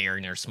like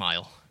Barbarian or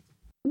Smile.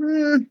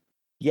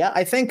 Yeah,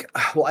 I think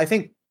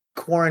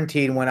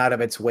Quarantine went out of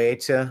its way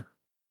to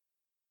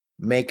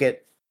make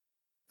it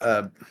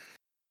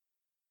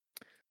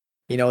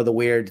you know, the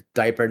weird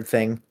diapered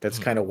thing that's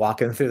kind of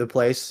walking through the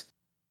place.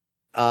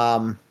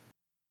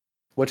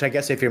 Which I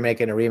guess if you're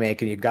making a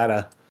remake and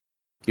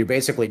you're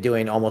basically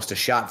doing almost a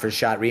shot for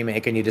shot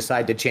remake and you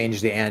decide to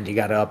change the end, you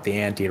gotta up the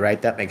ante,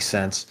 right? That makes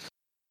sense.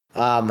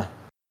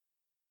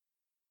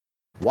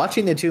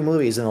 Watching the two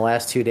movies in the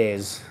last 2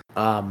 days,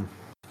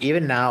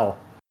 even now,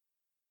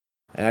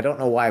 and I don't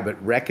know why, but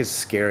Wreck is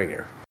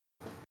scarier.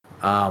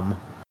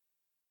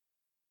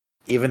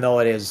 Even though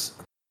it is,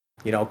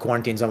 you know,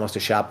 Quarantine's almost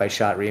a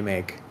shot-by-shot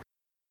remake.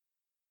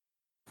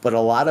 But a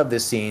lot of the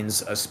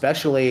scenes,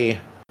 especially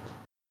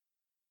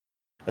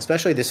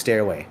the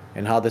stairway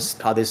and how these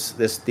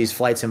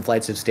flights and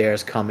flights of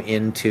stairs come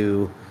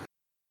into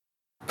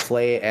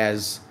play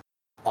as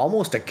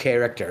almost a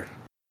character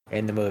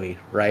in the movie,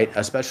 right?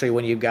 Especially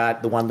when you've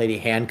got the one lady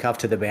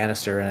handcuffed to the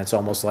banister and it's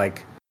almost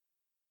like,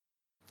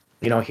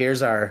 you know,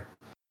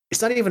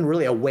 it's not even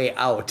really a way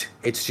out.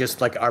 It's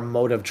just like our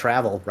mode of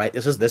travel, right?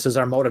 This is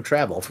our mode of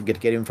travel for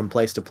getting from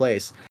place to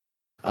place.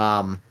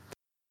 And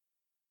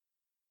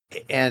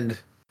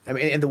I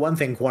mean, and the one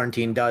thing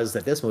Quarantine does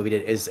that this movie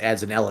did is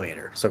adds an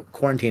elevator. So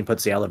Quarantine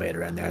puts the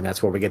elevator in there, and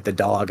that's where we get the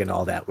dog and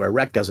all that. Where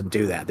Wreck doesn't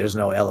do that. There's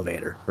no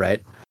elevator,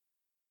 right?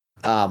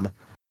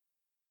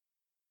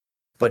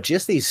 But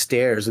just these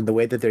stairs and the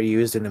way that they're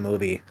used in the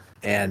movie,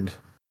 and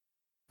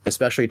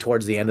especially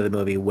towards the end of the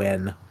movie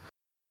when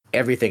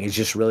everything is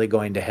just really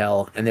going to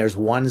hell, and there's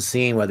one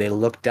scene where they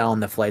look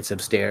down the flights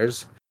of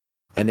stairs,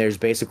 and there's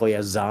basically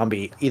a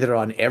zombie either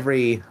on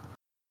every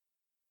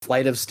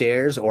flight of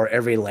stairs or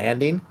every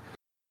landing,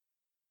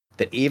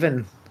 that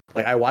even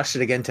Like I watched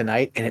it again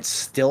tonight, and it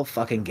still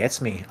fucking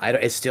gets me.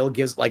 It still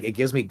gives it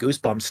gives me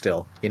goosebumps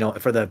still. You know,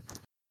 for the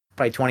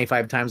probably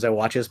 25 times I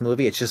watch this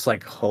movie, it's just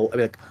like,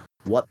 like,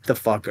 what the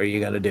fuck are you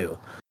gonna do?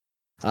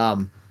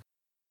 But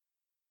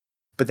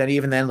then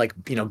even then, like,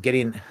 you know,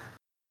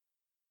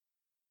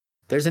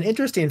 there's an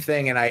interesting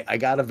thing, and I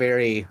got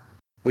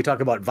we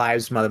talk about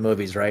vibes from other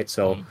movies, right?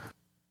 So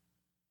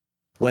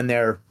when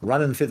they're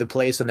running through the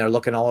place and they're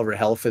looking all over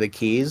hell for the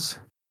keys,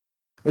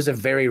 it was a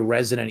very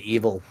Resident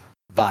Evil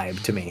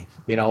vibe to me,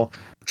 you know,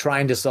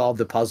 trying to solve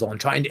the puzzle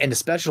and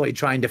especially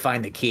trying to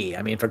find the key.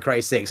 I mean, for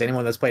Christ's sakes,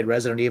 anyone that's played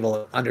Resident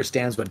Evil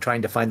understands what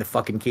trying to find the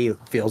fucking key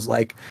feels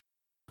like.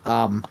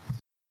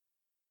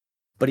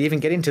 But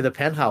even getting to the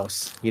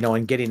penthouse, you know,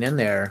 and getting in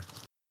there,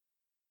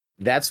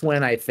 that's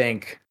when I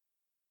think,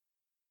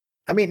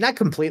 I mean, not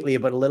completely,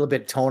 but a little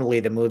bit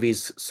tonally, the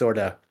movies sort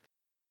of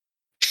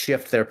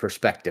shift their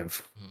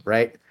perspective,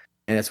 right?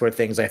 And it's where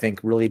things, I think,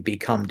 really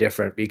become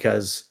different,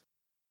 because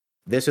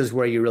this is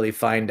where you really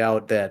find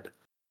out that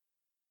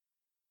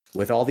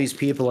with all these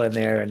people in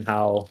there and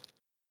how,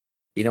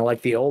 you know,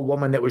 like the old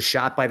woman that was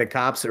shot by the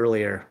cops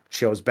earlier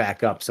shows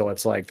back up. So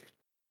it's like,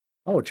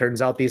 oh, it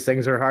turns out these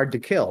things are hard to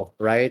kill,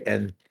 right?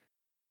 And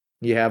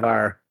you have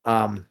our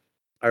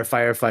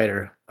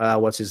firefighter,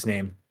 what's his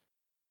name?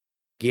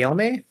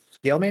 Guillermo,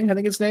 I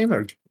think his name,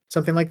 or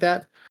something like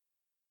that.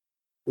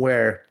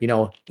 Where, you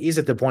know, he's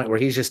at the point where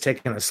he's just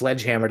taking a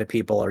sledgehammer to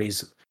people, or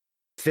he's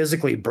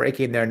physically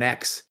breaking their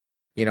necks,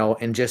 you know,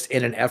 and just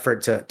in an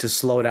effort to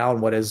slow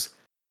down what is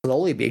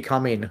slowly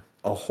becoming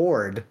a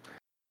horde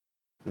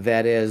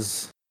that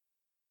is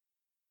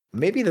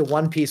maybe the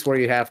one piece where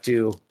you have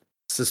to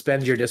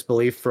suspend your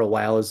disbelief for a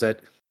while is that,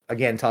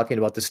 again, talking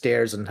about the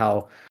stairs and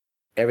how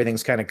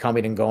everything's kind of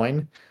coming and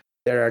going.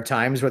 There are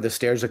times where the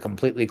stairs are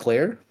completely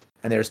clear,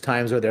 and there's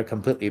times where they're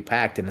completely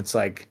packed, and it's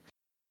like,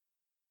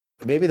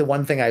 maybe the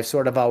one thing I've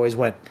sort of always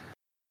went,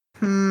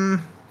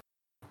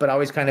 but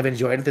always kind of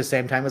enjoyed at the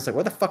same time. It's like,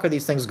 where the fuck are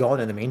these things going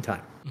in the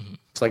meantime? Mm-hmm.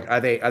 It's like,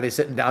 are they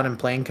sitting down and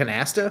playing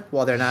canasta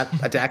while they're not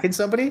attacking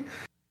somebody?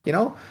 You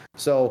know?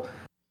 So,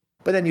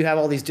 but then you have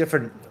all these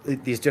different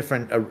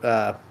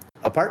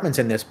apartments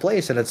in this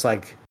place, and it's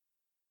like,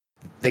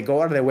 they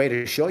go out of their way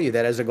to show you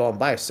that as they're going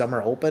by, some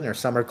are open or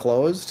some are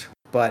closed,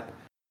 but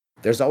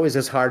there's always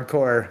this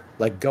hardcore,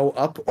 like, go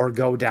up or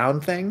go down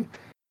thing.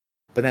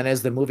 But then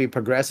as the movie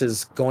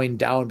progresses, going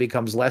down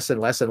becomes less and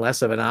less and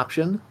less of an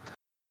option,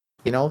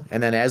 you know?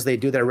 And then as they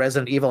do their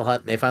Resident Evil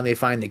hunt and they finally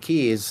find the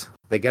keys,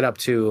 they get up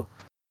to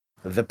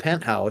the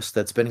penthouse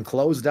that's been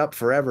closed up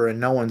forever and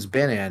no one's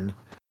been in.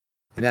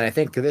 And then I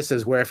think this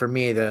is where, for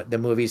me, the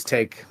movies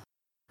take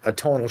a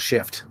tonal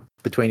shift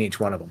between each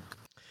one of them.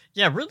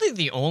 Yeah, really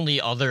the only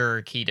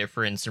other key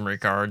difference in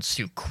regards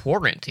to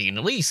Quarantine,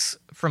 at least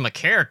from a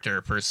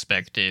character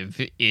perspective,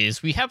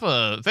 is we have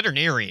a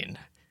veterinarian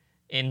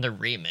in the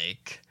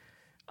remake.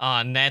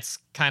 And that's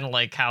kind of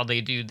like how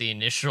they do the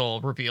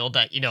initial reveal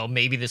that, you know,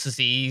 maybe this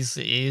disease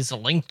is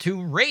linked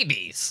to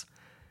rabies,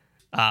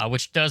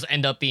 which does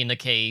end up being the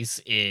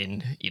case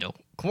in, you know,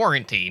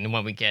 Quarantine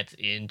when we get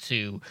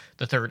into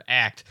the third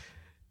act.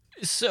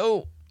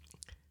 So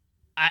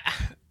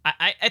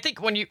I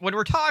think when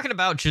we're talking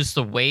about just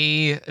the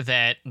way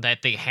that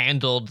they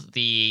handled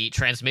the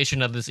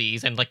transmission of the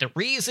disease and like the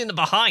reason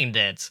behind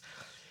it,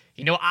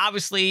 you know,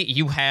 obviously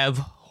you have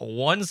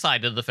one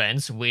side of the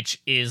fence,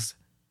 which is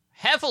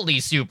heavily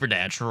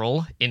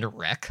supernatural in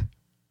Rec.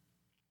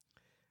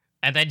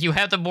 And then you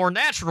have the more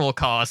natural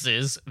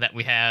causes that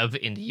we have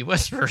in the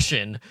US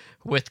version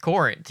with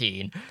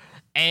Quarantine.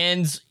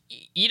 And,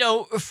 you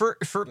know,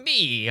 for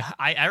me,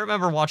 I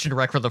remember watching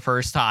Rec for the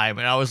first time,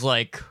 and I was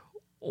like,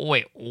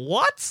 wait,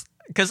 what?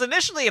 Because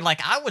initially,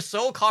 like, I was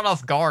so caught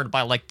off guard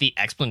by, like, the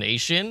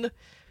explanation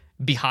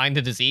behind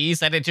the disease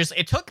that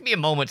it took me a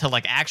moment to,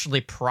 like,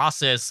 actually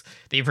process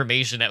the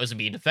information that was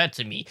being fed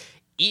to me,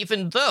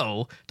 even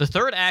though the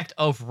third act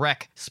of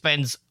Rec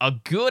spends a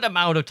good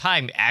amount of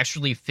time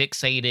actually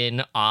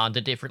fixating on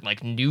the different,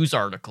 like, news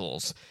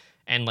articles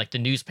and, like, the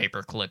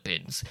newspaper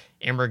clippings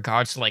in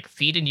regards to, like,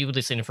 feeding you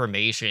this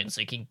information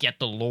so you can get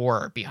the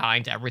lore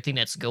behind everything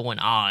that's going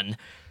on,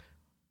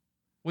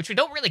 which we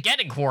don't really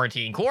get in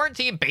Quarantine.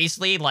 Quarantine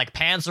basically, like,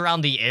 pans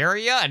around the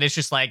area, and it's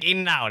just, like, in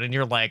and out, and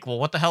you're like, well,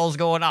 what the hell is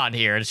going on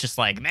here? And it's just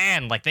like,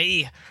 man, like,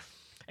 it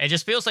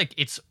just feels like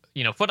it's,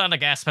 you know, foot on the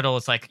gas pedal.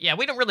 It's like, yeah,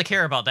 we don't really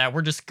care about that.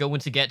 We're just going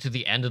to get to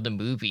the end of the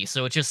movie.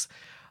 So it just,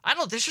 I don't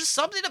know, there's just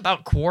something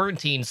about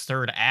Quarantine's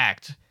third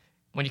act,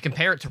 when you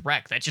compare it to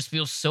Rec, that just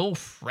feels so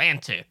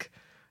frantic,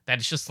 that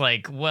it's just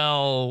like,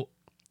 well,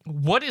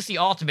 what is the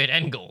ultimate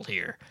end goal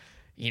here?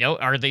 You know,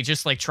 are they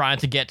just, like, trying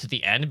to get to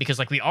the end? Because,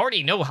 like, we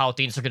already know how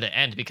things are going to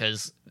end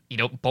because, you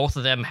know, both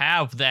of them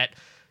have that,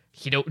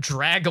 you know,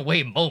 drag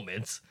away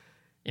moment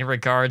in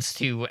regards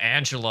to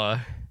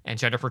Angela and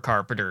Jennifer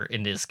Carpenter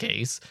in this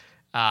case,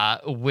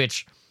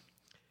 which,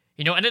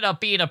 you know, ended up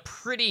being a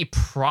pretty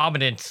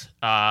prominent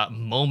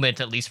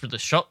moment, at least for the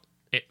show,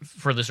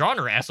 for the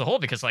genre as a whole,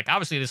 because, like,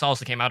 obviously this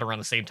also came out around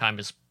the same time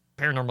as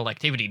Paranormal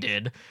Activity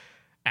did.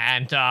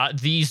 And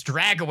these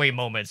drag-away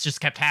moments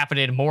just kept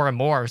happening more and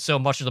more, so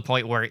much to the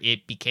point where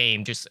it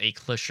became just a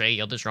cliche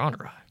of the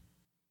genre.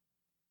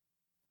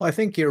 Well, I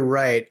think you're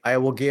right. I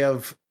will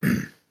give.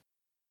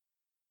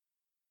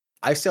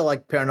 I still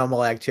like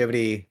Paranormal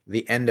Activity,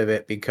 the end of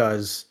it,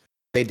 because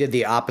they did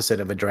the opposite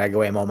of a drag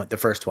away moment. The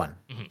first one,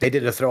 they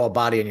did a throw a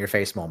body in your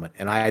face moment,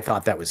 and I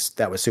thought that was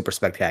super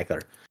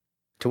spectacular.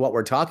 To what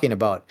we're talking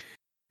about,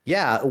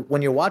 yeah,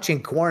 when you're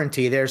watching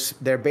Quarantine,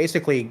 they're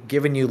basically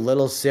giving you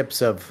little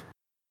sips of.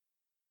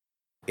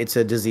 It's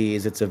a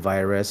disease, it's a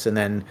virus, and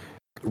then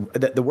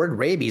the word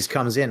rabies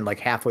comes in like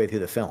halfway through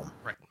the film.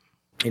 Right.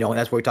 And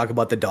that's where we talk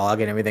about the dog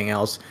and everything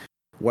else.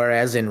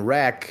 Whereas in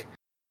Rec,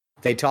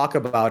 they talk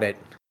about it.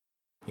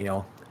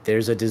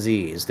 There's a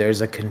disease,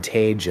 there's a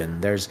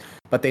contagion,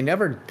 but they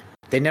never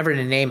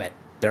name it.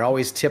 They're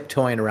always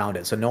tiptoeing around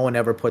it, so no one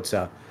ever puts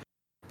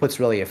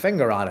really a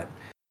finger on it.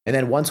 And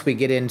then once we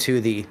get into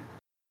the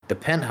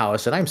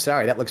penthouse, and I'm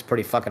sorry, that looks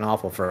pretty fucking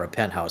awful for a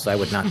penthouse. I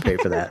would not pay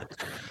for that.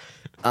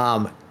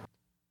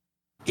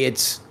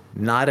 It's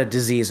not a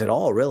disease at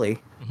all, really.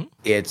 Mm-hmm.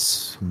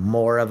 It's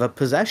more of a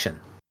possession.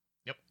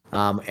 Yep.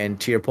 And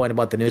to your point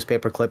about the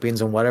newspaper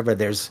clippings and whatever,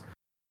 there's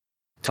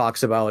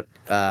talks about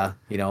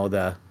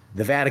the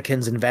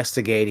Vatican's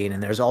investigating,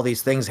 and there's all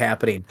these things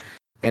happening,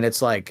 and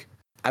it's like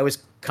I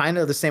was kind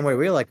of the same way.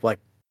 We were like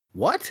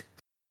what?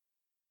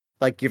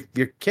 Like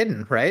you're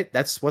kidding, right?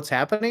 That's what's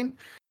happening.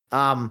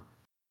 And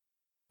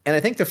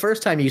I think the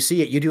first time you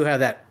see it, you do have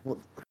that,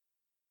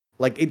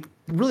 like, it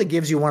really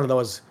gives you one of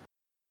those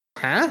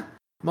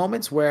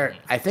moments where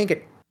I think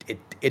it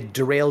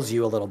derails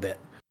you a little bit.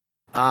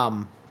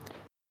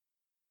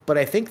 But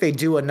I think they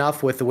do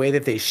enough with the way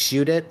that they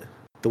shoot it,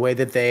 the way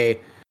that they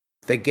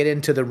get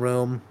into the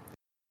room.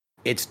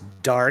 It's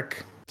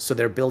dark, so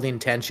they're building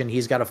tension.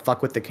 He's got to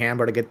fuck with the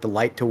camera to get the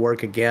light to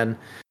work again.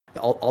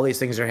 All these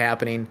things are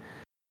happening.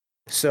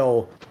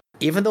 So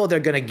even though they're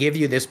going to give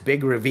you this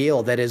big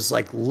reveal that is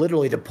like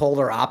literally the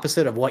polar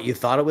opposite of what you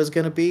thought it was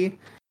going to be,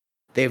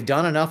 they've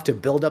done enough to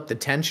build up the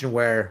tension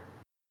where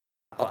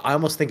I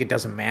almost think it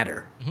doesn't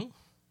matter. Mm-hmm.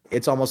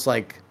 It's almost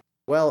like,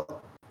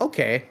 well,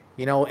 okay,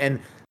 and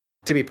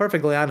to be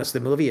perfectly honest, the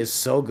movie is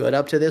so good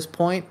up to this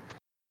point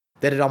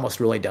that it almost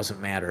really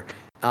doesn't matter.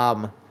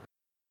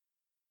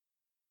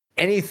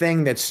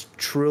 Anything that's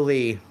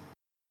truly,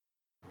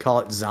 call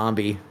it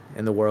zombie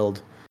in the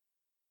world,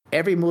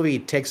 every movie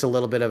takes a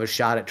little bit of a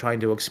shot at trying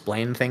to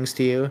explain things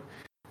to you,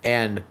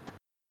 and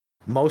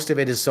most of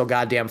it is so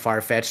goddamn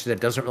far-fetched that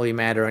it doesn't really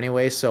matter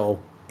anyway.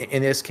 So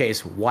in this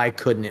case, why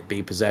couldn't it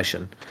be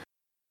possession?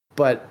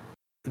 But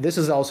this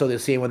is also the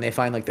scene when they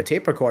find like the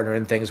tape recorder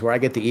and things where I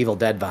get the Evil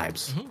Dead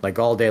vibes, like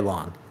all day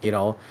long,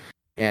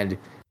 and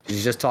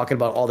he's just talking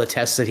about all the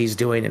tests that he's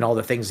doing and all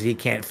the things that he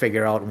can't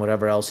figure out and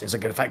whatever else. He's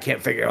like, if I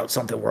can't figure out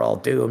something, we're all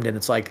doomed. And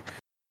it's like,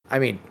 I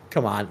mean,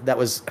 come on, that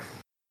was,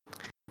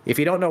 if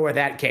you don't know where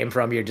that came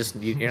from,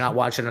 you're not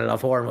watching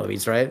enough horror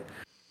movies, right?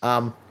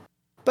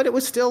 But it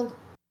was still,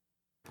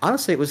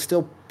 honestly, it was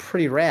still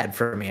pretty rad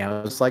for me.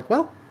 I was like,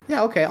 well,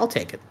 yeah, okay, I'll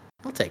take it.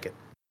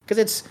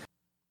 Because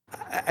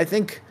I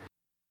think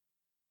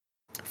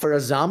for a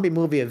zombie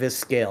movie of this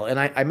scale, and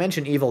I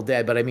mentioned Evil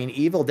Dead, but I mean,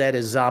 Evil Dead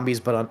is zombies,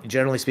 but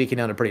generally speaking,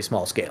 on a pretty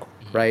small scale,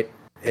 right?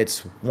 It's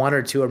 1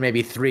 or 2 or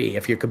maybe 3.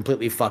 If you're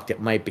completely fucked,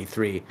 it might be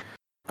 3.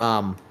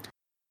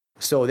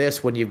 So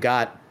this, when you've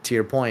got, to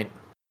your point,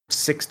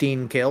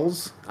 16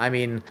 kills, I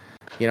mean,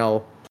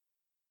 you're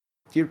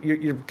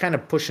kind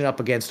of pushing up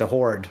against a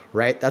horde,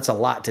 right? That's a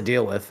lot to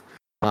deal with.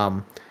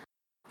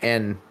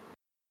 And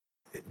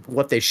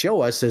what they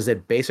show us is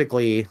that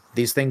basically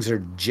these things are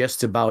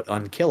just about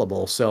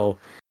unkillable. So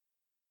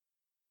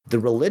the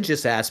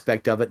religious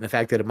aspect of it and the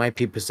fact that it might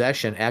be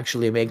possession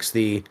actually makes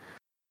the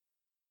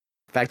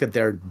fact that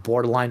they're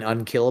borderline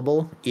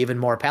unkillable even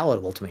more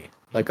palatable to me.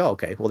 Like, oh,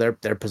 okay, well,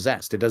 they're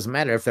possessed. It doesn't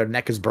matter if their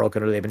neck is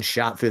broken or they've been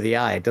shot through the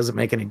eye. It doesn't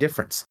make any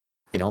difference.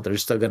 They're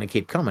still going to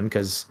keep coming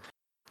because,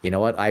 you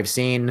know what? I've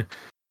seen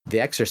The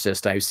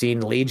Exorcist. I've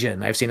seen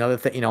Legion. I've seen other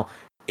things.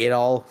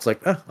 It's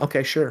like, oh,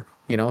 okay, sure.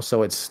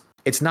 So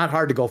it's not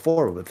hard to go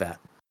forward with that.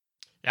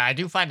 Yeah, I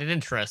do find it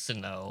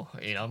interesting, though.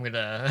 I'm going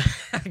to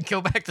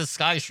go back to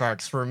Sky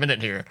Sharks for a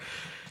minute here.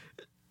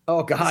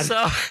 Oh, God.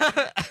 So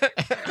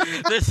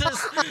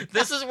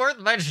this is worth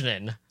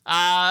mentioning.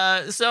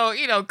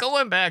 So,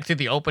 going back to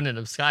the opening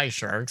of Sky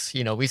Sharks,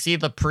 we see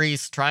the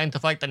priest trying to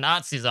fight the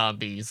Nazi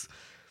zombies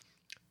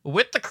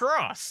with the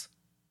cross.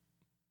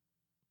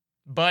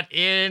 But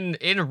in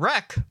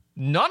Rec,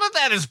 none of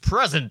that is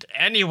present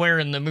anywhere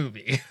in the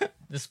movie,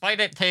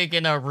 despite it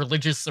taking a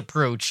religious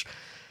approach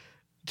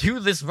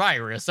to this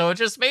virus. So it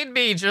just made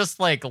me just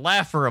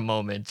laugh for a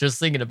moment, just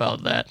thinking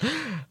about that.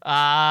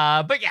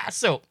 But yeah,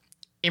 so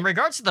in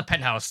regards to the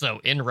penthouse, though,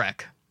 in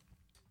Rec,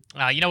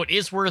 it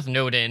is worth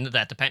noting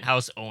that the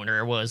penthouse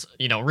owner was,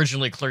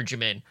 originally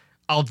clergyman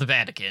of the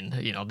Vatican.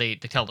 They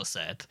tell us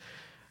that.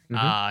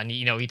 And,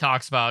 he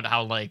talks about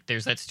how,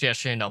 there's that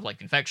suggestion of,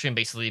 infection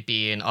basically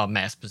being a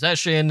mass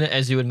possession,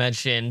 as you had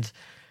mentioned.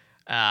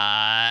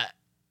 And,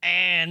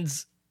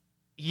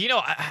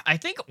 I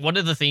think one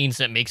of the things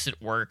that makes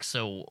it work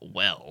so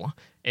well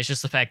is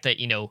just the fact that,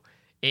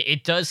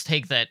 it does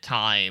take that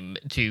time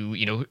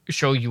to,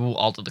 show you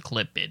all of the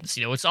clip-ins.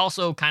 It's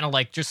also kind of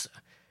like just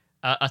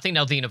a thing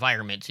of the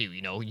environment too.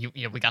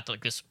 We got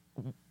like this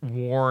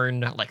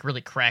worn, like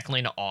really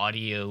crackling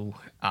audio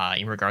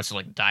in regards to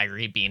like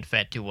diary being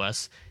fed to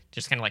us,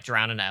 just kind of like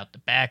drowning out the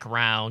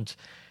background.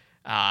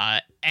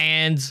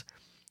 And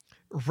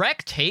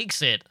Rec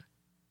takes it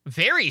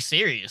very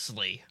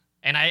seriously.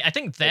 And I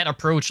think that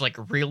approach like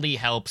really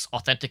helps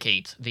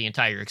authenticate the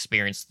entire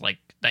experience like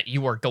that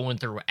you are going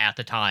through at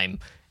the time,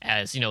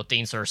 as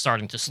things are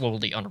starting to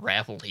slowly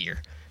unravel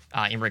here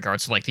in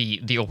regards to like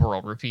the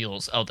overall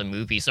reveals of the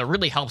movie. So it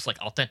really helps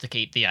like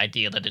authenticate the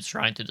idea that it's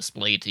trying to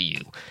display to you,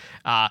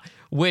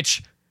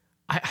 which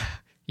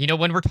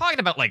when we're talking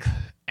about like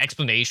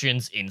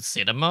explanations in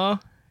cinema,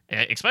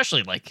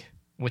 especially like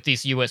with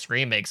these US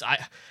remakes,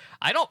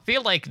 I don't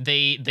feel like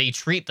they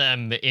treat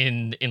them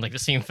in like the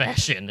same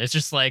fashion. It's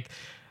just like,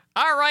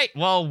 all right,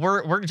 well,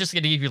 we're just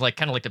gonna give you like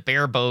kind of like the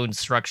bare bones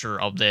structure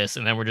of this,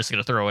 and then we're just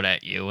gonna throw it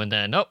at you, and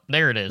then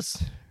there it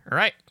is. All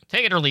right,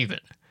 take it or leave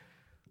it.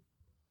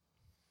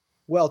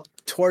 Well,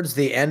 towards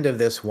the end of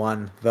this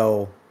one,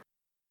 though,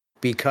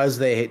 because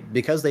they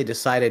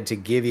decided to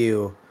give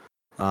you,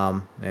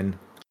 and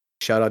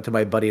shout out to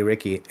my buddy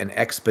Ricky, an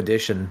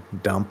expedition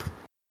dump,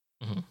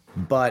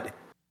 but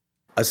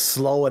a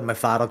slow and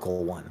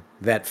methodical one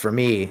that for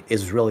me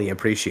is really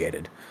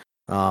appreciated.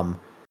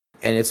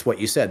 And it's what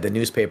you said, the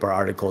newspaper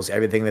articles,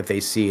 everything that they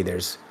see,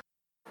 there's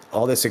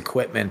all this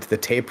equipment, the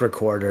tape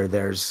recorder,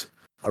 there's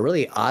a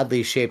really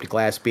oddly shaped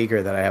glass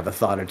beaker that I have a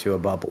thought or two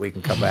about, but we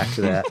can come back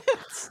to that.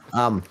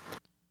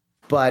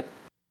 But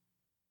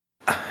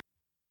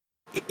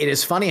it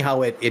is funny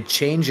how it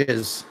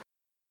changes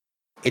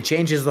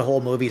the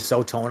whole movie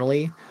so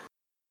tonally,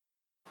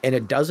 and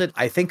it does it,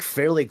 I think,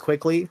 fairly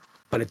quickly,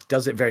 but it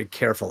does it very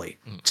carefully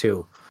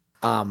too.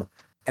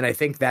 And I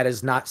think that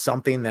is not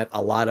something that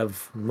a lot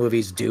of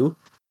movies do.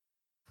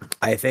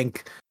 I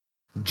think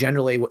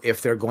generally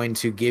if they're going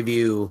to give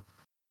you,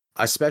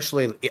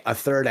 especially a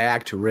third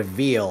act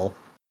reveal,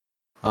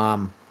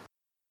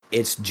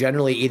 it's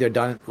generally either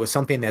done with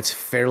something that's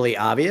fairly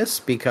obvious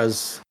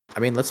because, I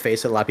mean, let's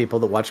face it, a lot of people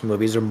that watch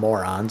movies are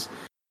morons.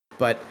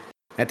 But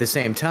at the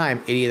same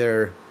time,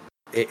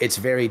 it's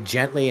very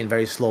gently and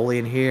very slowly,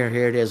 and here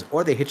it is,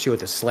 or they hit you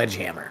with a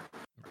sledgehammer.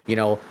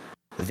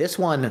 This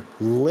one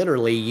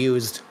literally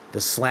used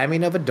the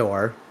slamming of a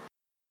door,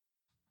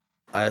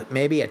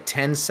 maybe a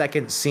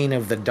 10-second scene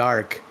of the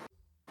dark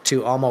to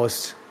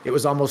it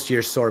was almost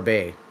your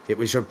sorbet. It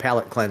was your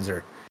palate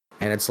cleanser.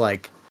 And it's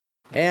like,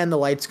 and the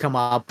lights come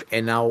up,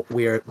 and now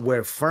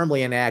we're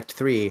firmly in Act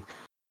 3,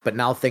 but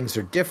now things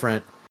are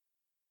different.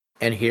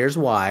 And here's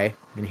why,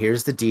 and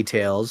here's the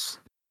details.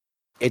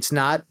 It's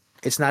not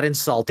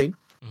insulting.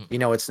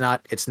 It's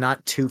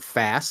not too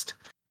fast.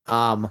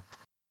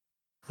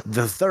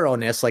 The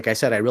thoroughness, like I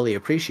said, I really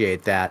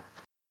appreciate that.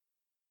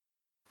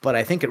 But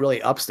I think it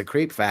really ups the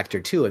creep factor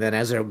too. And then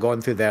as they're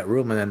going through that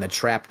room and then the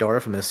trap door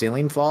from the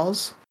ceiling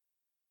falls,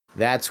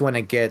 that's when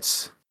it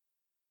gets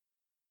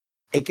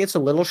a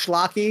little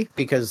schlocky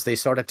because they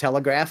sort of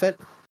telegraph it.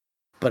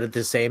 But at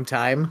the same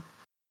time,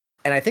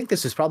 and I think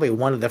this is probably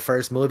one of the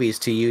first movies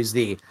to use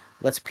the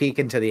let's peek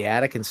into the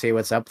attic and see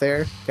what's up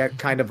there, that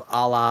kind of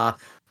a la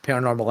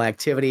Paranormal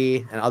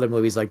Activity and other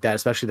movies like that,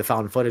 especially the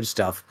found footage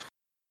stuff.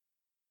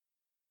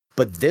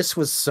 But this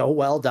was so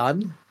well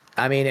done.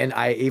 I mean, and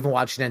I even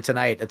watching it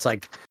tonight, it's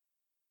like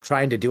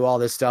trying to do all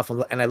this stuff,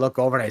 and I look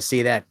over and I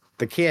see that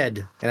the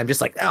kid, and I'm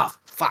just like, oh,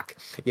 fuck,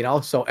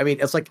 So, I mean,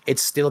 it's like, it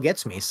still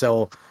gets me.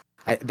 So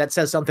that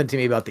says something to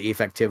me about the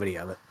effectivity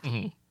of it.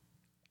 Mm-hmm.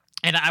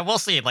 And I will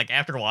say, like,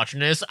 after watching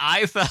this,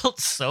 I felt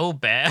so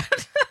bad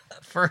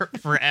for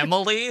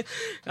Emily.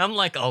 I'm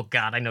like, oh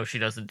god, I know she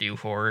doesn't do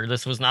horror.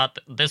 This was not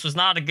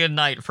a good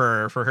night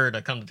for her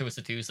to come to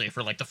Twisted Tuesday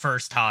for like the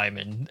first time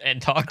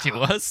and talk to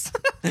us.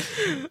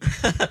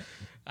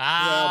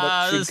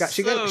 But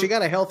she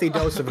got a healthy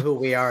dose of who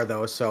we are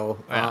though. So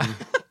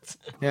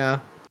yeah.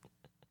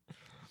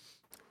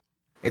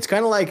 It's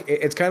kind of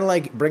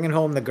like bringing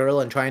home the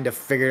girl and trying to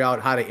figure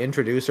out how to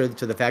introduce her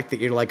to the fact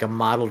that you're like a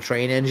model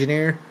train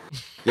engineer.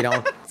 You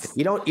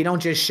don't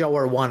just show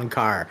her one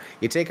car.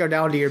 You take her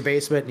down to your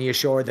basement and you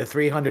show her the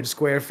 300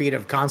 square feet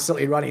of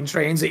constantly running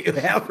trains that you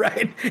have,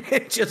 right?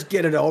 And just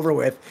get it over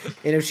with.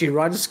 And if she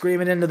runs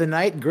screaming into the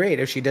night, great.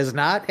 If she does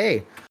not,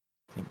 hey,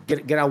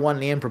 get on one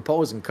knee and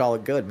propose and call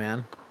it good,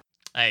 man.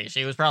 Hey,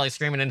 she was probably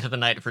screaming into the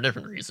night for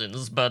different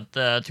reasons, but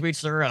to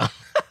each their own.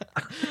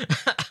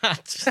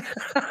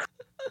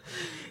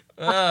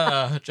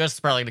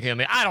 Just probably gonna kill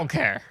me. I don't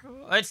care.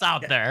 It's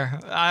out there.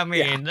 I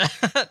mean,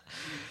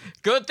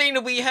 good thing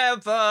that we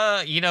have,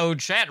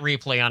 chat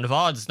replay on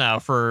VODs now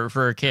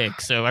for a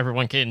kick, so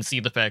everyone can see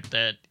the fact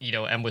that,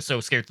 Em was so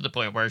scared to the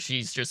point where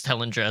she's just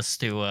telling Jess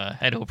to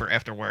head over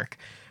after work.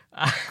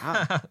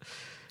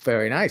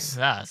 Very nice.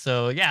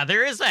 So, yeah,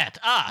 there is that.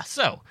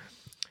 So,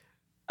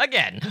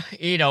 again,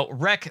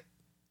 Rec,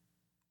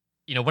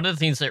 one of the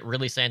things that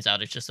really stands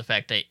out is just the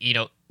fact that,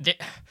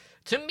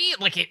 To me,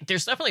 like,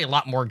 there's definitely a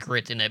lot more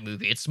grit in that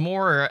movie. It's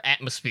more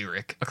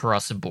atmospheric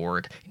across the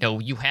board.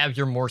 You have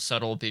your more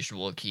subtle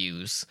visual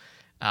cues.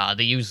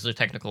 They use the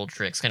technical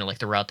tricks kind of like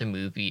throughout the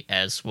movie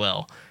as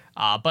well.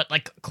 But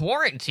like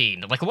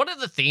Quarantine, like one of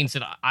the things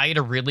that I had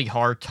a really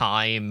hard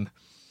time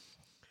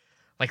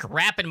like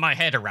wrapping my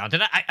head around.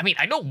 And I mean,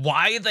 I know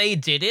why they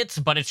did it,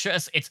 but it's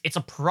just it's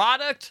a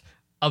product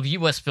of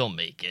U.S.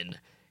 filmmaking.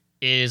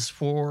 Is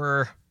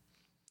for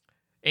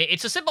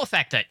It's a simple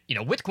fact that,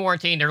 with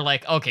Quarantine, they're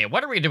like, okay,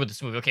 what are we going to do with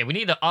this movie? Okay, we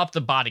need to up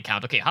the body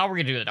count. Okay, how are we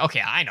going to do that?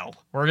 Okay, I know.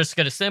 We're just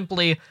going to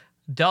simply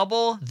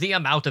double the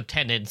amount of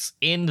tenants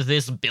in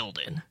this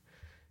building.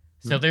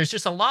 So there's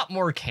just a lot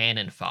more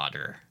cannon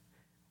fodder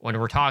when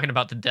we're talking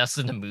about the deaths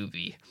in the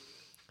movie.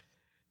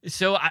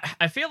 So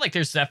I feel like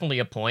there's definitely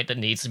a point that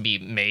needs to be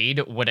made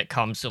when it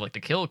comes to like the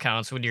kill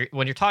counts when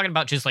you're talking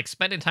about just like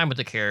spending time with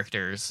the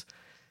characters.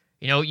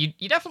 You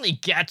definitely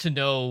get to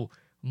know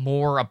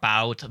more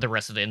about the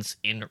residents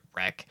in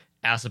Rec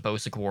as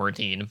opposed to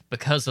Quarantine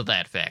because of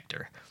that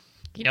factor.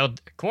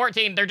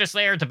 Quarantine, they're just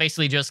there to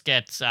basically just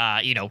get,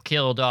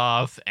 killed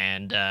off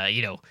and,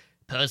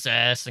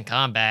 possessed and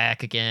come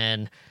back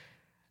again.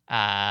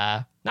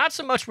 Not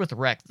so much with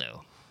Rec,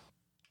 though.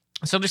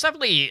 So there's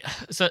definitely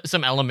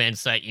some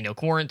elements that,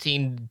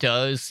 Quarantine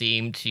does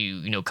seem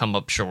to, come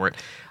up short.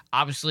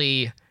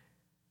 Obviously,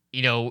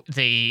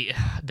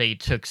 they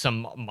took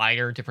some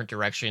minor different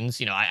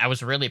directions. I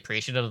was really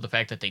appreciative of the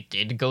fact that they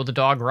did go the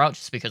dog route,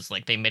 just because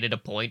like they made it a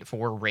point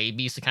for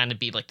rabies to kind of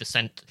be like the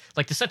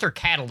center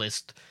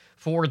catalyst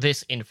for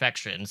this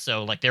infection.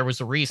 So like there was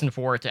a reason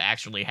for it to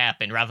actually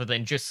happen, rather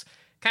than just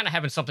kind of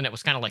having something that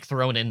was kind of like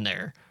thrown in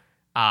there,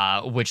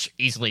 which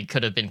easily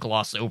could have been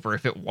glossed over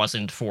if it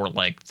wasn't for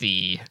like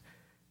the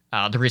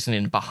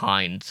reasoning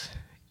behind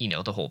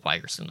the whole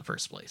virus in the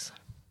first place.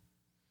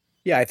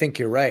 Yeah, I think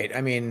you're right.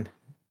 I mean,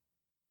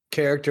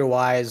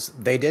 character-wise,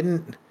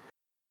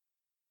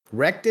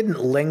 Rec didn't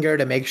linger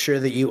to make sure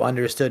that you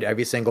understood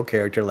every single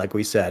character, like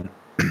we said.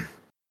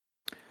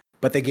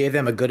 But they gave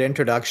them a good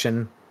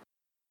introduction,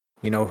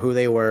 who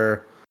they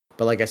were.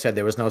 But like I said,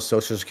 there was no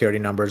social security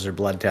numbers or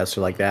blood tests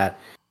or like that.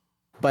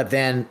 But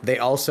then they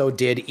also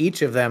did,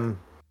 each of them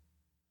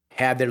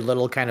had their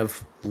little kind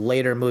of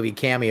later movie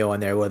cameo in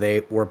there where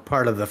they were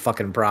part of the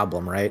fucking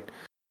problem, right?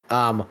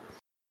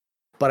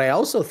 But I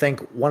also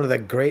think one of the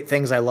great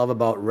things I love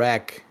about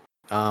Rec,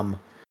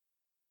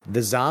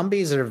 the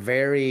zombies are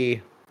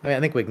very, I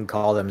think we can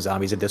call them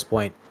zombies at this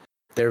point.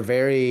 They're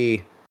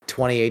very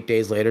 28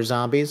 Days Later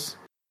zombies,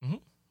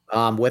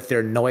 with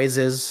their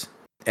noises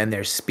and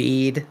their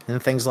speed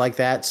and things like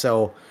that.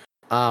 So,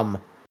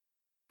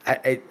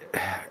 I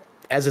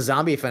as a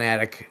zombie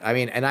fanatic, I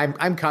mean, and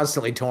I'm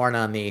constantly torn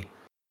on the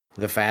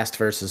fast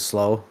versus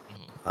slow.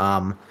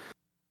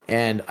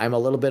 And I'm a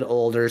little bit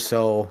older,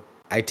 so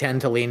I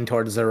tend to lean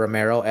towards the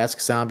Romero-esque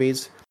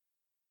zombies.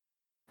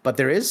 But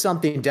there is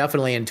something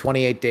definitely in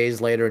 28 Days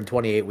Later and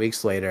 28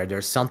 Weeks Later.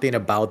 There's something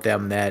about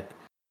them that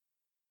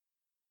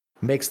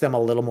makes them a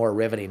little more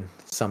riveting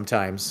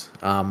sometimes.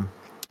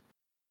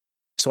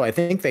 So I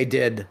think they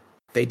did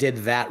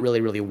that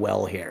really, really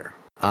well here.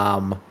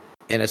 And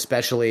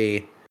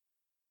especially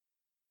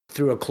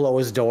through a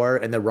closed door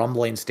and the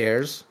rumbling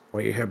stairs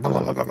where you hear blah,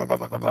 blah, blah, blah,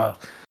 blah, blah, blah,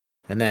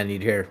 and then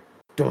you'd hear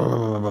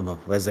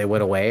as they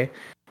went away.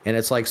 And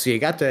it's like, so you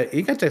got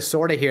to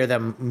sort of hear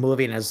them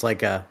moving as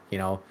like a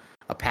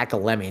pack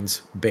of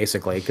lemmings,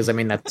 basically, because I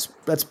mean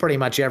that's pretty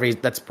much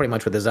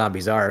what the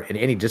zombies are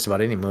in just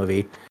about any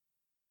movie.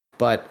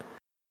 But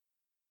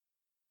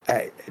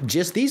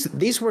just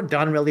these were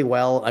done really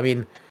well. I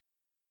mean,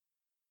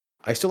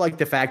 I still like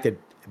the fact that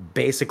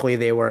basically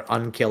they were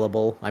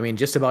unkillable. I mean,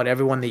 just about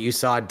everyone that you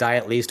saw die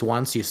at least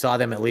once, you saw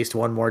them at least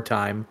one more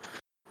time.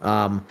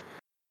 The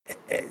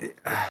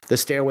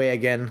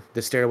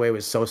stairway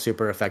was so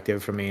super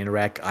effective for me in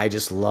Rec. I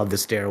just love the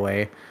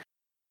stairway.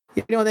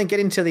 Then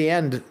getting to the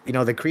end,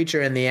 the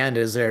creature in the end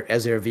as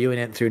they're viewing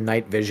it through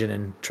night vision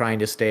and trying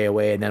to stay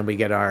away, and then we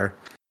get our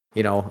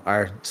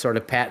sort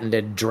of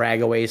patented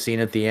drag away scene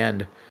at the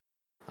end.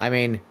 I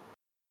mean,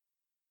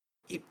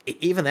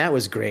 even that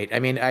was great. I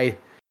mean,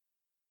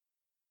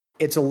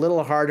 it's a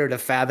little harder to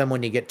fathom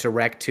when you get to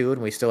Rec 2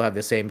 and we still have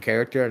the same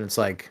character, and it's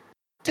like,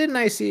 didn't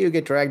I see you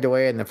get dragged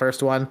away in the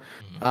first one?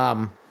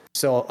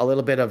 So a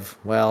little bit of,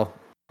 well,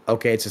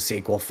 okay, it's a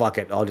sequel. Fuck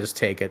it, I'll just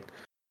take it.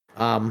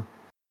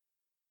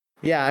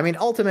 Yeah, I mean,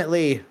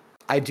 ultimately,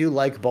 I do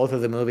like both of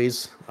the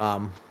movies,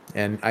 and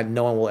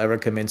no one will ever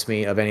convince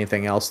me of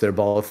anything else. They're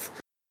both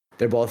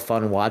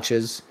fun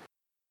watches.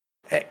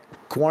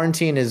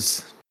 Quarantine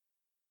is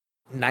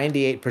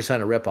 98% a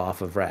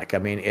ripoff of Rec. I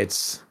mean,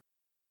 it's,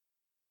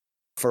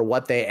 for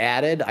what they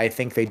added, I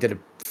think they did a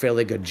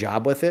fairly good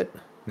job with it.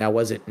 Now,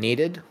 was it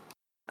needed?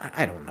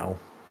 I don't know.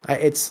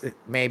 It's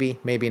maybe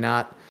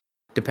not.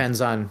 Depends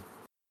on,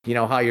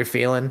 how you're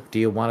feeling. Do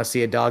you want to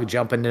see a dog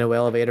jump into an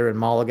elevator and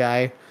maul a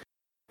guy?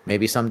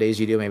 Maybe some days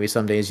you do, maybe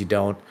some days you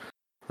don't.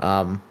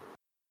 But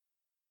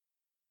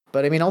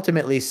I mean,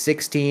 ultimately,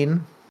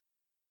 16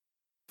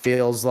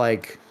 feels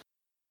like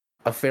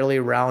a fairly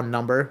round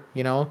number,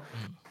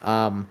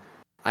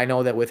 I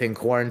know that within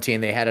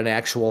quarantine, they had an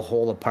actual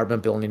whole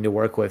apartment building to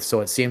work with.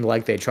 So it seemed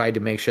like they tried to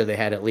make sure they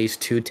had at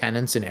least 2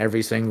 tenants in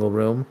every single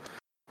room.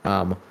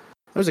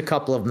 There was a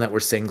couple of them that were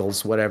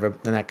singles, whatever,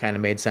 and that kind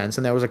of made sense.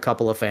 And there was a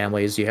couple of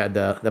families. You had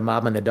the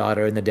mom and the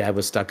daughter, and the dad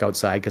was stuck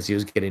outside because he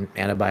was getting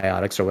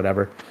antibiotics or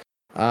whatever.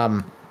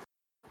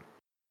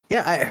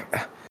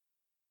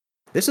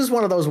 This is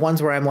one of those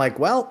ones where I'm like,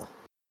 well,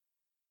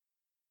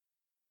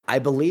 I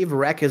believe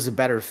Rec is a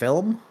better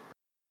film,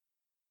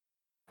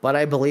 but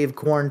I believe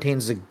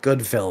Quarantine's a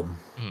good film.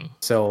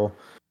 So,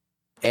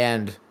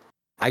 and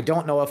I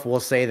don't know if we'll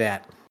say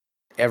that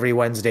every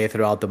Wednesday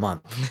throughout the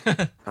month.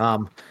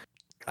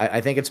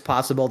 I think it's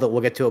possible that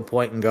we'll get to a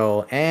point and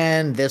go,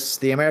 and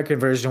the American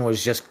version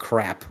was just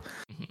crap.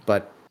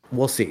 But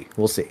we'll see.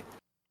 We'll see.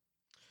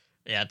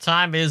 Yeah,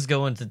 time is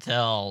going to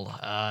tell,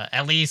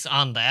 at least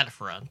on that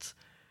front.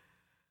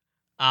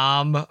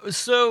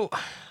 So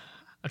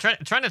I'm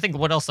trying to think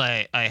what else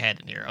I had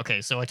in here.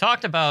 Okay, so I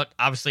talked about,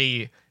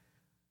 obviously,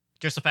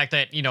 just the fact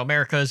that,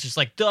 America is just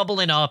like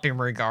doubling up in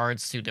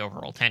regards to the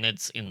overall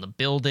tenants in the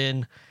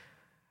building.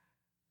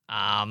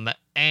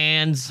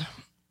 And,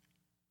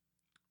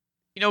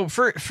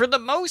 for the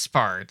most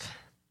part,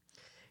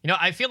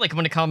 I feel like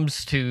when it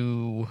comes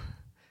to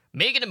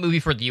making a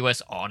movie for the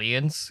US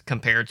audience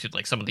compared to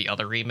like some of the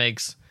other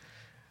remakes,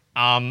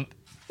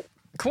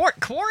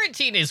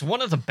 Quarantine is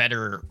one of the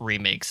better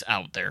remakes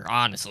out there,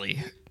 honestly.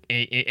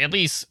 At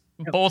least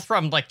both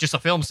from like just a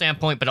film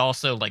standpoint, but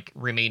also like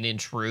remaining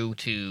true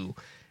to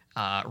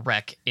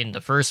Rec in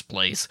the first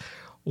place.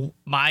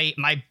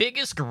 My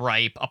biggest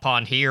gripe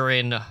upon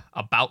hearing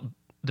about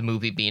the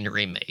movie being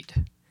remade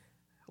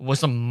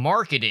was the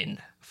marketing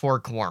for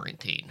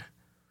Quarantine.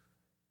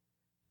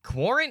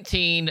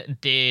 Quarantine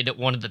did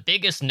one of the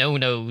biggest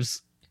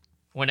no-nos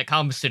when it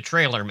comes to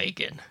trailer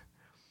making,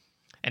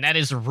 and that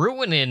is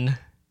ruining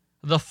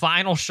the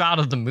final shot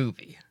of the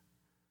movie.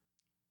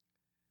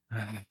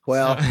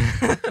 Well,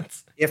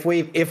 if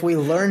we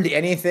learned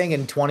anything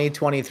in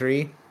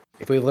 2023,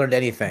 if we learned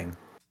anything,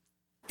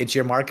 it's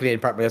your marketing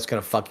department that's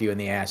going to fuck you in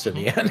the ass in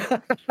the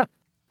end.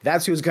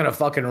 That's who's going to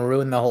fucking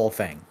ruin the whole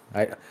thing.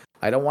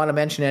 I don't want to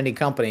mention any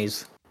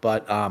companies,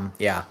 but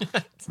yeah.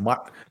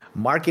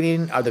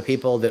 Marketing are the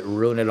people that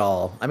ruin it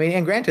all. I mean,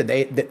 and granted,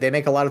 they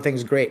make a lot of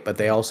things great, but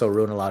they also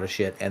ruin a lot of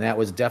shit. And that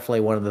was definitely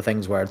one of the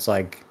things where it's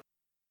like,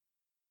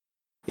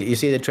 you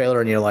see the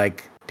trailer and you're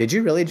like, did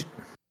you really?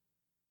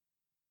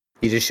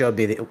 You just showed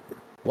me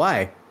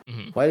why?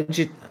 Why did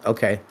you?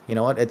 Okay, you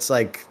know what? It's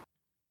like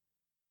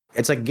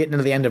getting to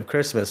the end of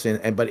Christmas,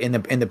 but in the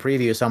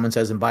preview, someone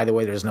says, and by the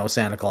way, there's no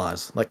Santa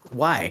Claus. Like,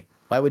 why?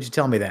 Why would you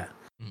tell me that?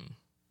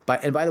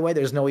 And by the way,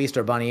 there's no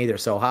Easter Bunny either.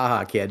 So,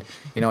 haha, kid.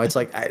 It's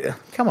like,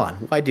 come on,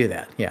 why do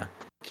that? Yeah,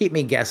 keep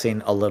me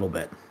guessing a little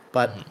bit.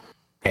 But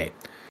hey,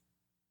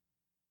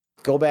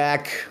 go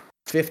back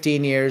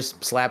 15 years,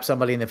 slap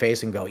somebody in the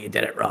face, and go, you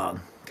did it wrong,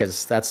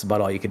 because that's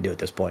about all you can do at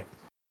this point.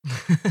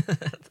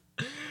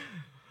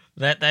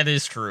 That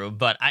is true,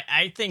 but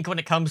I think when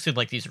it comes to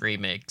like these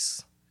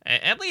remakes,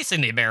 at least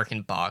in the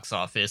American box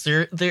office,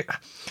 they're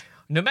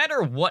no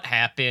matter what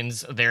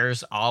happens,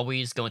 there's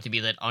always going to be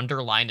that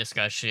underlying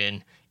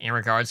discussion in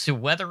regards to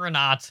whether or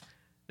not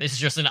this is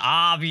just an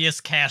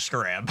obvious cash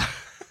grab.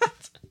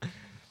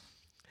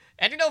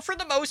 And for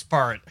the most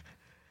part,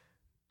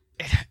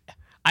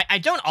 I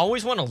don't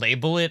always want to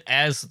label it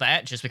as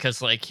that, just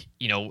because, like,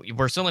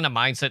 we're still in a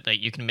mindset that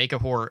you can make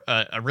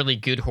a really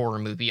good horror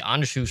movie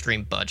on a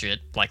shoestring budget.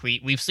 Like,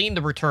 we've seen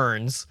the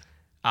returns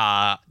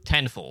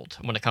tenfold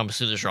when it comes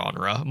to the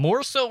genre,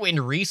 more so in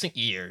recent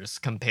years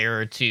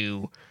compared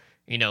to,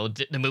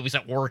 the movies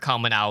that were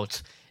coming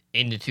out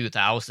in the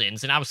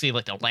 2000s. And obviously,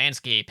 like, the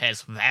landscape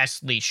has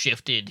vastly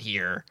shifted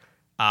here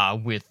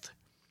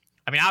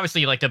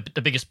obviously, like,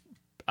 the biggest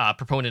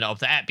proponent of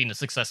that being the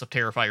success of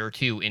Terrifier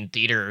 2 in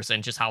theaters,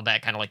 and just how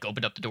that kind of like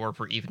opened up the door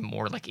for even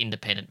more like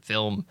independent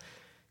film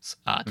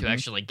to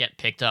actually get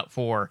picked up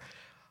for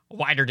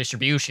wider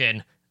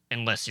distribution,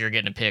 unless you're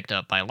getting picked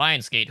up by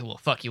Lionsgate, who will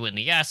fuck you in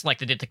the ass like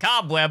they did to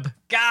Cobweb.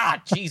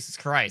 God, Jesus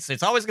Christ.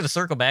 It's always going to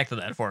circle back to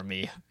that for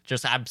me.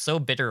 Just, I'm so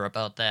bitter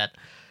about that.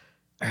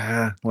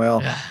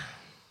 Well,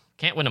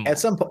 can't win them at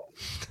some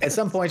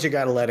point you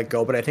got to let it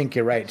go, but I think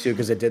you're right too,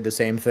 because it did the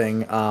same thing.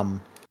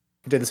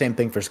 Did the same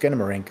thing for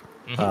Skinamarink.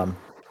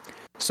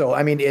 So,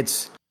 I mean,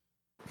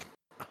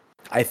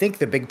 I think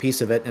the big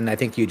piece of it, and I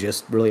think you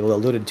just really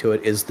alluded to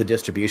it, is the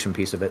distribution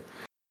piece of it.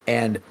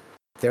 And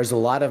there's a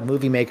lot of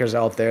movie makers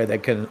out there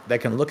that can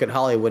look at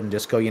Hollywood and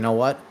just go, you know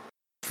what?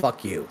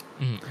 Fuck you.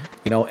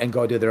 And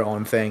go do their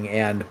own thing.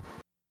 And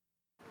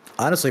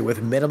honestly,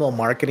 with minimal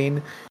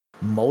marketing,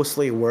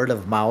 mostly word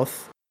of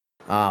mouth,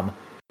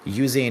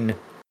 using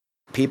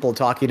people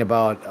talking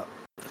about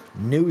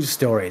news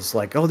stories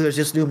like, oh, there's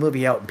this new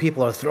movie out and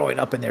people are throwing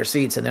up in their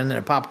seats and then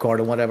their popcorn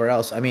and whatever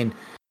else. I mean,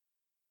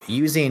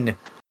 using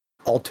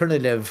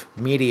alternative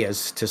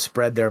medias to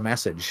spread their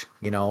message,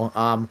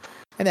 and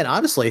then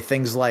honestly,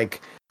 things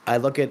like I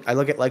look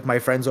at like my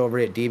friends over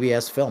at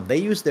DBS Film. They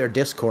use their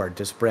Discord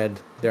to spread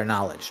their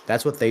knowledge.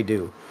 That's what they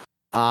do.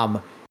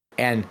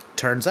 And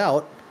turns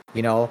out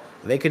You know,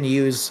 they can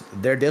use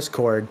their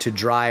Discord to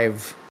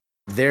drive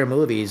their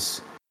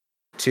movies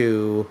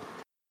to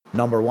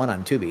number one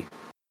on Tubi,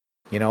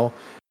 you know,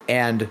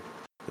 and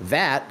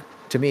that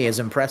to me is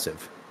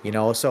impressive, you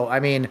know. So, I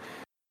mean,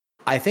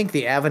 I think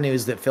the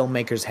avenues that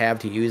filmmakers have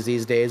to use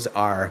these days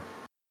are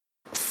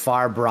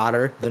far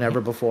broader than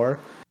ever before.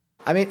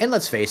 I mean, and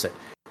let's face it,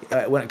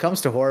 when it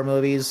comes to horror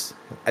movies,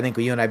 I think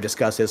you and I have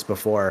discussed this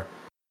before.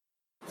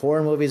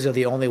 Horror movies are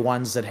the only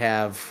ones that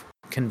have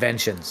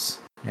conventions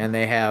and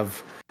they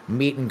have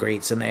meet and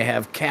greets and they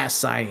have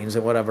cast signings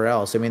and whatever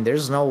else. I mean,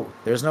 there's no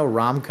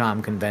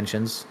rom-com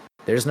conventions.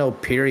 There's no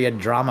period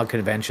drama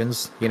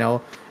conventions, you know.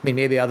 I mean,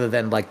 maybe other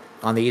than like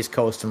on the East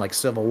Coast and like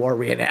Civil War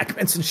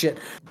reenactments and shit.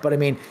 But I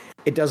mean,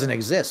 it doesn't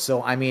exist.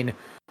 So I mean,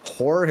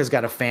 horror has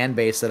got a fan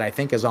base that I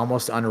think is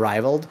almost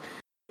unrivaled.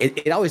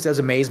 It always does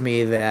amaze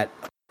me that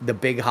the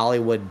big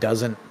Hollywood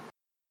doesn't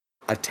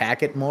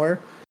attack it more.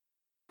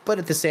 But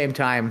at the same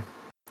time,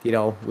 you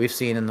know, we've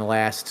seen in the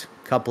last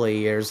couple of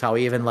years how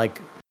even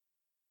like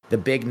the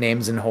big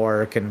names in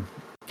horror can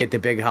get the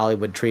big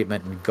Hollywood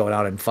treatment and go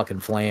down in fucking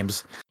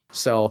flames.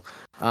 So,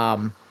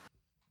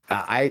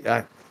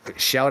 I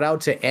shout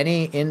out to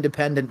any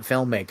independent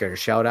filmmaker.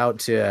 Shout out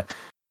to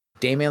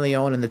Damien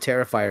Leone and the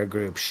Terrifier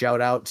group.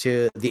 Shout out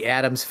to the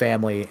Addams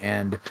Family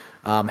and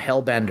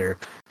Hellbender.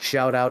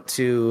 Shout out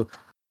to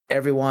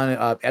everyone,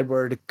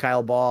 Edward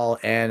Kyle Ball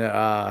and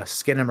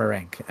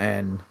Skinamarink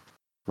and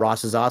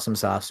Ross's Awesome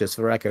Sauce. Just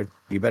for the record,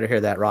 you better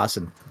hear that,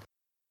 Rawson.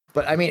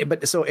 But I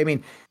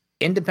mean,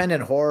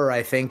 independent horror,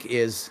 I think,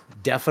 is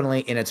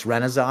definitely in its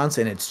renaissance,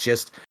 and it's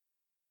just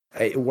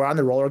we're on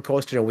the roller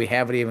coaster, and we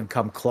haven't even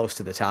come close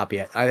to the top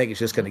yet. I think it's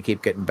just going to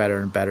keep getting better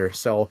and better.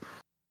 So,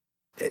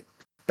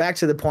 back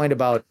to the point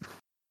about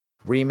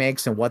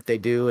remakes and what they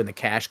do and the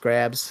cash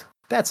grabs,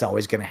 that's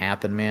always going to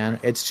happen, man.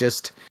 It's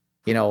just,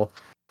 you know,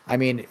 I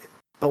mean,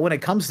 but when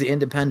it comes to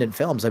independent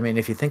films, I mean,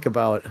 if you think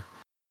about,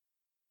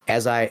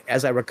 as I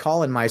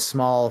recall in my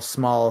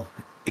small,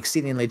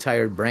 exceedingly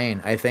tired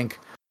brain, I think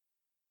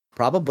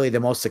probably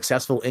the most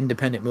successful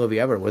independent movie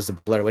ever was the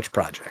Blair Witch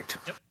Project.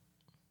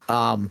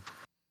 Yep.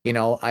 You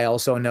know, I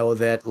also know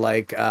that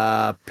like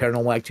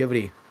Paranormal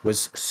Activity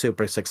was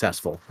super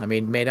successful. I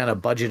mean, made on a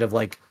budget of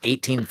like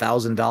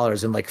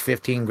 $18,000 and like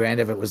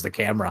 $15,000 of it was the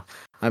camera.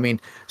 I mean,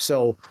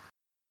 so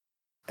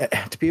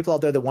to people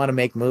out there that want to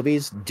make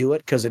movies, do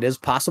it because it is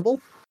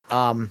possible.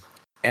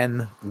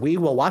 And we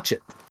will watch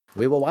it.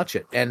 We will watch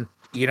it. And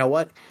you know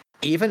what?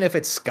 Even if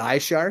it's Sky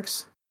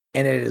Sharks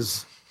and it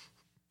is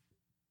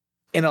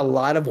in a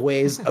lot of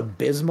ways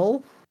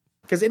abysmal,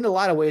 because in a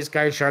lot of ways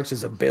Sky Sharks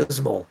is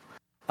abysmal.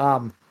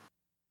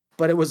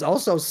 But it was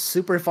also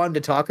super fun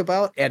to talk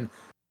about. And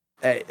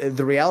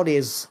the reality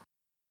is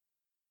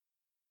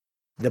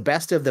the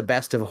best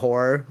of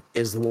horror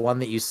is the one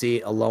that you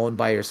see alone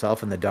by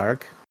yourself in the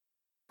dark.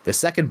 The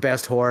second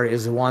best horror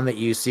is the one that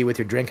you see with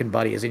your drinking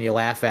buddies and you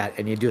laugh at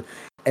and you do.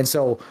 And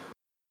so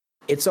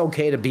it's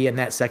okay to be in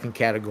that second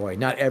category.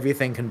 Not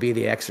everything can be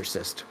The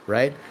Exorcist,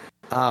 right?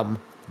 But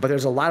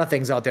there's a lot of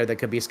things out there that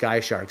could be Sky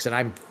Sharks, and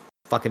I'm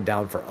fucking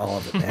down for all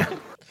of it, man.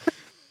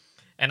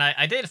 And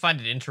I did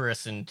find it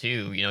interesting,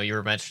 too. You know, you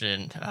were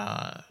mentioning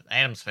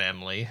Addams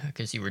Family,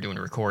 because you were doing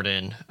a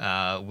recording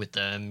with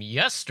them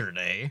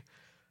yesterday.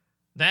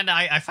 Then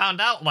I found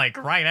out, like,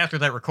 right after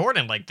that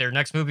recording, like, their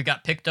next movie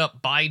got picked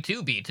up by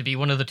Tubi to be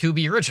one of the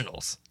Tubi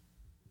originals.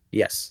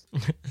 Yes.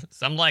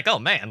 So I'm like, oh,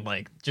 man,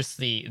 like, just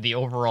the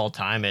overall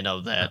timing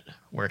of that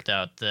worked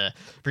out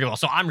pretty well.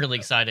 So I'm really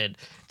excited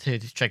to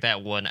check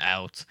that one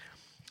out.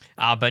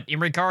 But in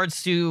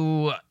regards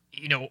to,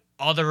 you know,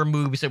 other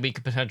movies that we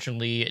could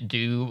potentially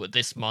do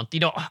this month, you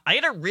know, I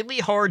had a really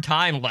hard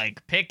time,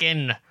 like,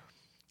 picking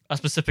a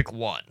specific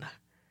one.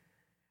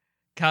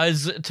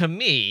 Because to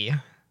me,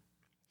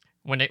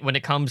 when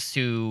it comes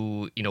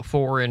to, you know,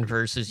 foreign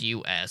versus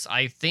US,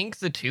 I think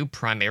the two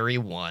primary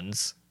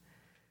ones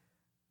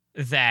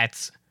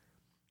that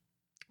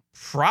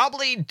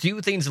probably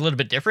do things a little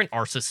bit different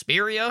are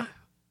Suspiria,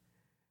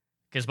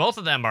 because both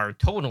of them are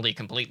totally,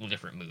 completely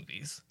different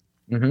movies.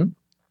 Mm-hmm.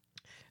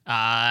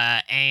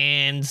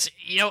 And,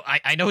 you know,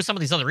 I know some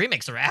of these other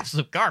remakes are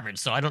absolute garbage,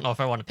 so I don't know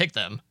if I want to pick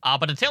them.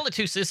 But A Tale of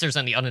Two Sisters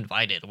and The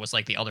Uninvited was,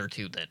 like, the other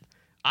two that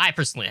I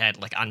personally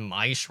had, like, on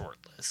my short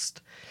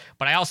list.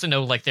 But I also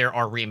know, like, there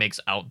are remakes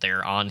out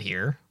there on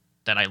here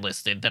that I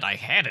listed that I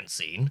hadn't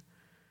seen.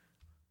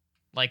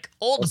 Like,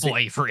 Old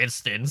Boy, for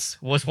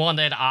instance, was one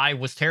that I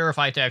was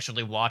terrified to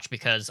actually watch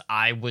because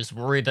I was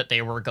worried that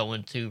they were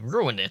going to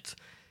ruin it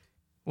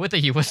with a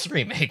US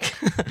remake.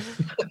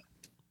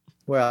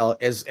 Well,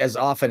 as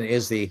often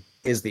is the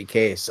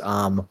case.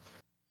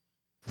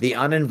 The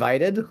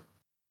Uninvited,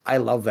 I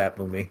love that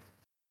movie.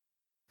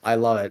 I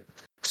love it.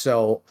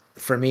 So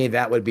for me,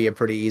 that would be a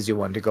pretty easy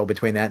one to go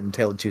between that and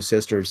Tale of Two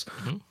Sisters.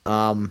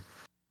 Mm-hmm.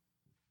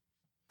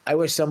 I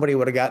wish somebody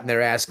would have gotten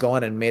their ass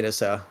going and made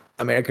us a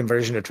American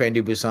version of Train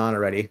to Busan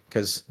already,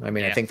 because I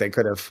mean, yeah. I think they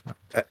could have.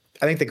 I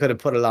think they could have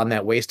put it on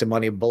that waste of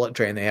money bullet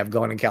train they have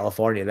going in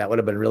California. That would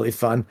have been really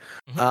fun.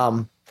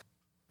 Mm-hmm.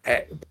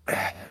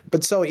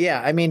 But so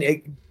yeah, I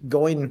mean,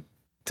 going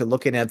to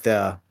looking at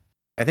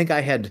I think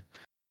I had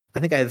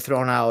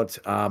thrown out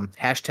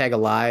hashtag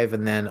alive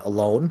and then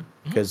alone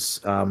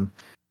because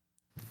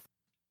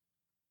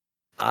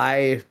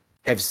I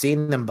have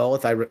seen them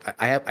both. I've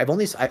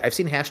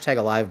seen hashtag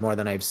alive more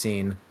than I've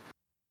seen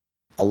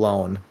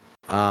alone.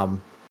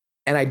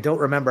 And I don't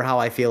remember how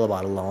I feel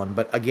about alone,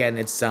 but again,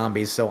 it's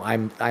zombies, so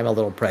I'm a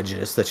little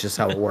prejudiced. That's just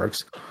how it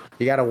works.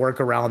 You got to work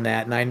around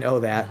that, and I know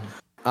that.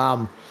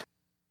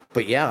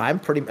 But yeah, I'm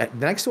pretty. The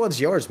next one's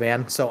yours,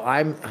 man. So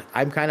I'm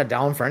kind of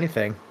down for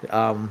anything.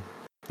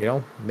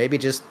 Maybe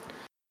just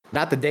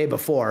not the day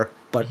before,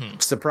 but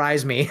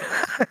surprise me,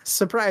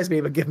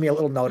 but give me a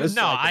little notice.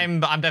 No,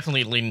 I'm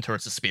definitely leaning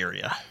towards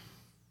Suspiria.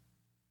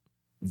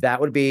 That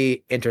would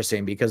be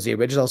interesting because the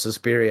original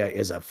Suspiria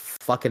is a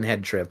fucking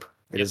head trip.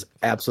 It is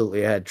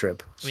absolutely a head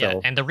trip. So.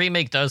 Yeah, and the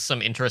remake does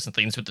some interesting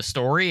things with the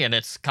story, and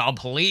it's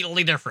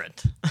completely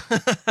different.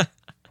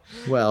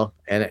 Well,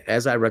 and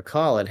as I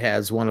recall, it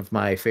has one of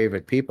my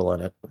favorite people in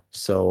it.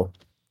 So,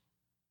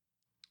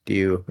 do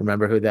you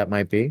remember who that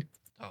might be?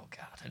 Oh,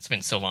 God. It's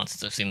been so long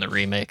since I've seen the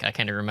remake. I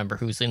can't even remember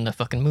who's in the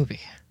fucking movie.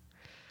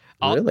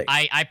 Really?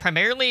 I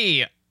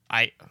primarily...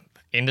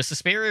 in the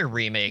Suspiria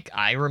remake,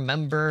 I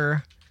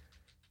remember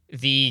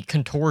the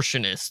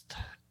contortionist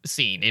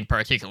scene in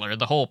particular,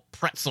 the whole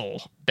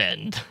pretzel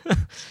bend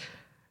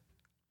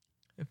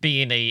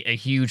being a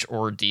huge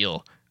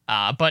ordeal.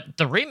 But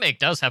the remake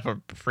does have a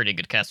pretty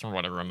good cast from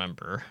what I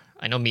remember.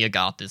 I know Mia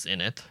Goth is in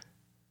it.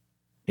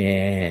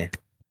 Yeah.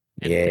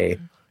 Yay.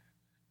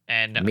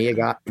 And Mia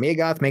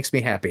Goth makes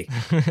me happy.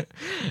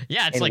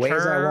 Yeah, it's in like ways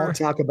her. I won't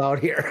talk about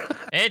here.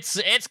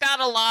 It's got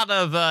a lot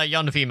of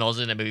young females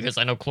in it because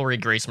I know Chloe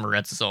Grace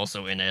Moretz is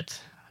also in it.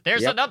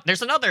 There's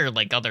another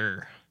like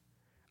other.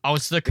 Oh,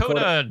 it's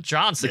Dakota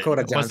Johnson.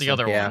 Dakota Johnson was the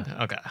other yeah.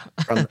 one. Okay.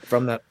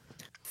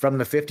 from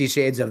the 50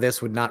 Shades of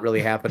this would not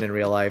really happen in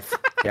real life.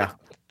 Yeah.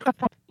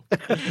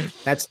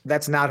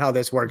 That's not how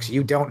this works.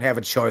 You don't have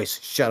a choice.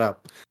 Shut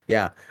up.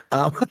 Yeah.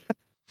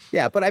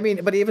 Yeah, but I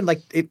mean, even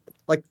like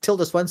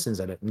Tilda Swinton's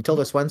in it, and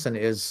Tilda Swinton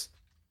is,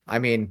 I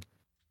mean,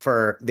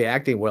 for the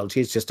acting world,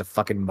 she's just a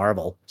fucking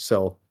marvel.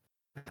 So,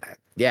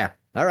 yeah.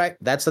 All right,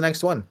 that's the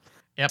next one.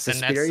 Yep,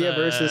 Suspiria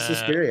versus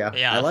Suspiria.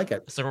 Yeah, I like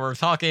it. So we're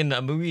talking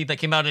a movie that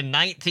came out in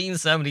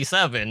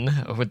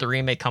 1977 with the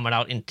remake coming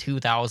out in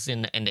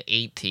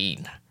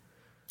 2018.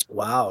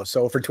 Wow.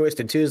 So for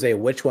Twisted Tuesday,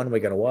 which one are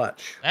we going to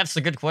watch? That's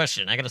a good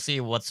question. I got to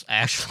see what's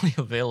actually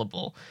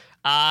available.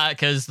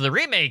 Because the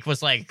remake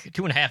was like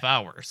 2.5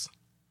 hours.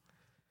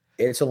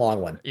 It's a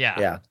long one.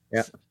 Yeah.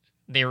 Yeah.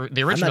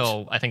 The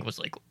original, I think, was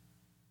like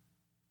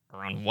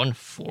around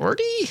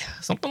 140,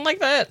 something like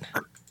that.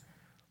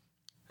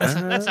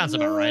 That sounds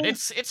about right.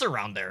 It's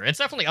around there. It's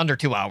definitely under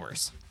 2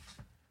 hours.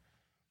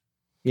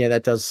 Yeah,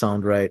 that does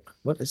sound right.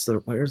 Where's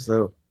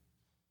the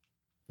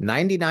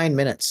 99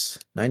 minutes?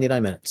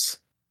 99 minutes.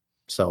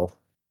 So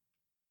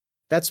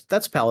that's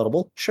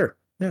palatable. Sure.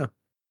 Yeah.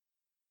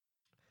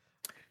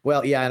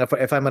 Well, yeah, and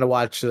if I'm going to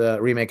watch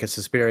the remake of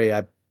Suspiria,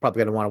 I'm probably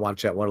going to want to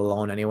watch that one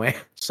alone anyway.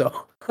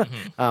 So,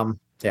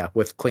 yeah,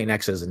 with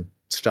Kleenexes and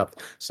stuff.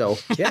 So,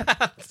 yeah.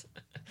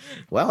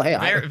 Well, hey,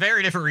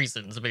 very different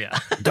reasons, but yeah.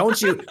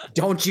 Don't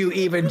you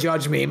even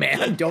judge me,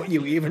 man. Don't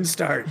you even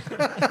start.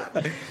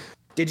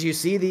 Did you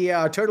see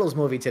the Turtles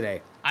movie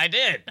today? I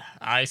did.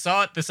 I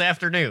saw it this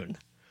afternoon.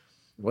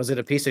 Was it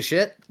a piece of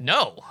shit?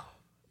 No.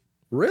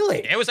 Really?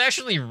 It was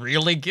actually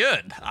really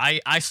good.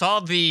 I saw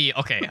the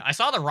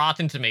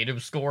Rotten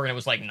Tomatoes score, and it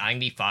was like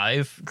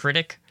 95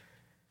 critic.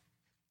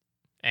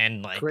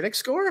 And like critic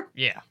score?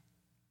 Yeah.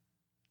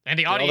 And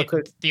the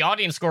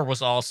audience score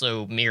was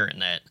also mirroring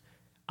that.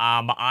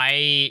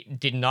 I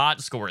did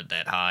not score it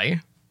that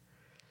high.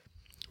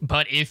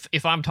 But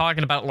if I'm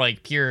talking about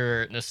like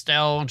pure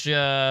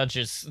nostalgia,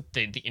 just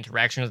the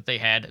interaction that they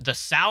had, the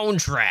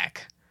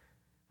soundtrack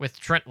with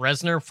Trent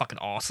Reznor, fucking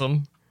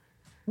awesome.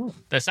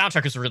 The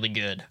soundtrack is really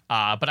good,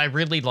 but I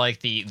really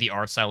like the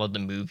art style of the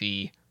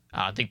movie.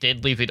 They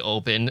did leave it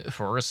open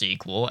for a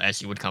sequel,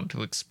 as you would come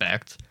to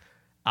expect.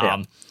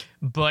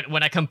 But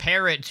when I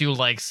compare it to,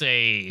 like,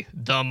 say,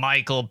 the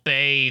Michael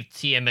Bay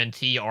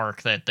TMNT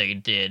arc that they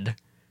did,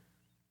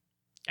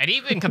 and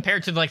even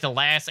compared to, like, the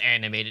last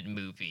animated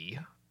movie,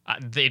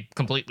 they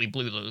completely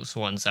blew those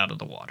ones out of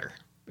the water,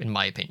 in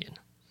my opinion.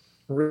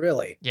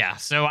 Really? Yeah,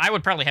 so I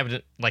would probably have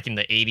it like in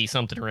the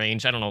 80-something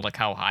range. I don't know like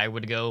how high I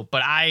would go,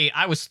 but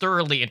I was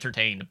thoroughly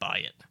entertained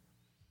by it.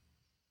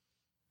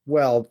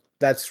 Well,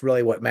 that's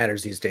really what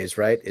matters these days,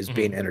 right? Is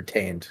being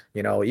entertained.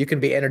 You know, you can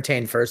be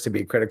entertained first and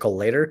be critical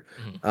later.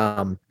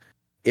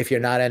 If you're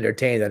not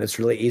entertained, then it's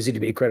really easy to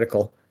be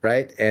critical,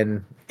 right?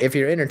 And if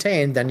you're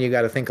entertained, then you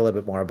got to think a little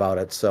bit more about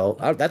it. So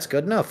that's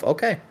good enough.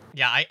 Okay.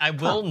 Yeah, I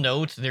will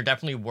note there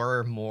definitely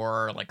were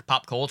more like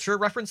pop culture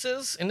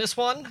references in this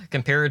one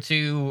compared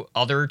to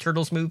other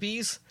Turtles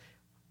movies,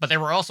 but there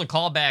were also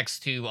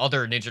callbacks to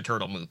other Ninja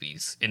Turtle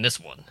movies in this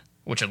one,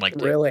 which I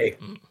liked. Really?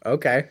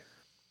 Okay.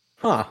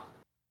 Huh.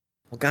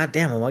 Well,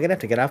 goddamn, am I gonna have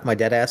to get off my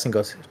dead ass and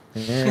go?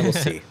 We'll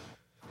see.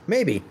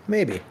 Maybe.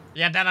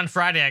 Yeah, then on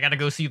Friday I gotta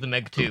go see the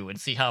Meg 2 and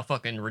see how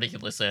fucking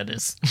ridiculous that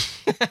is.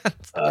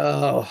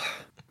 Oh,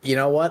 you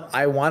know what?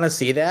 I want to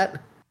see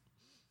that,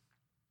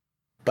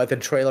 but the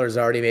trailer's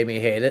already made me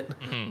hate it.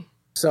 Mhm.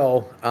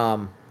 So,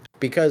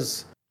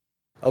 because,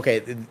 okay,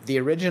 the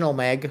original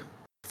Meg,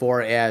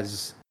 for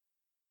as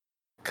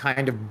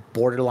kind of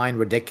borderline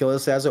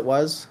ridiculous as it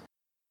was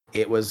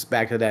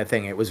back to that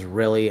thing. It was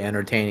really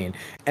entertaining,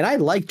 and I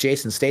like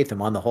Jason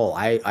Statham on the whole.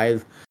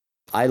 I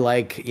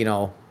like, you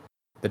know,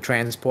 the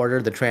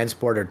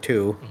Transporter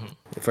 2,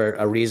 for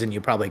a reason you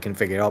probably can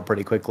figure it out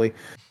pretty quickly.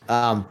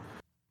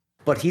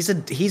 But he's a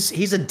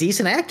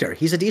decent actor.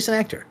 He's a decent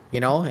actor, you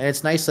know, and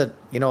it's nice that,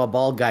 you know, a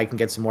bald guy can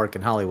get some work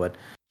in Hollywood.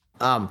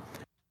 But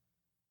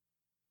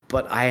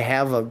I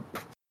have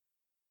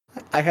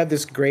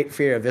this great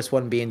fear of this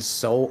one being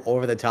so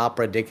over the top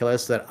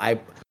ridiculous that I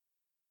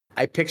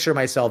picture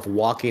myself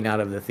walking out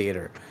of the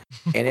theater.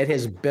 And it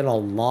has been a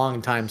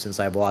long time since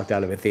I've walked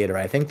out of a theater.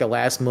 I think the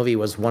last movie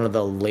was one of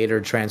the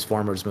later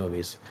Transformers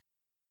movies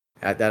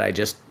that I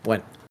just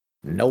went,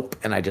 nope,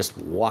 and I just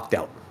walked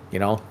out, you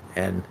know?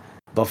 And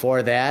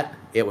before that,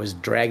 it was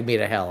Drag Me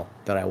to Hell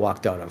that I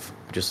walked out of.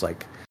 Just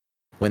like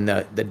when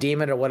the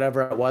demon or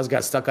whatever it was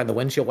got stuck on the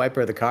windshield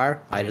wiper of the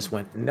car, I just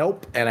went,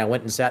 nope. And I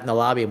went and sat in the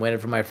lobby and waited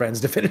for my friends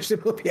to finish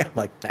the movie. I'm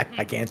like,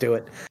 I can't do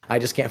it. I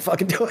just can't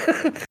fucking do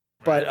it.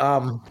 But,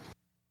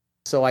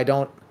 so I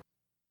don't,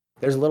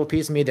 there's a little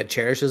piece of me that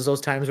cherishes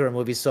those times where a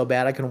movie's so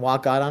bad I can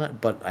walk out on it,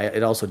 but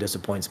it also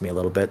disappoints me a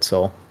little bit,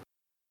 so.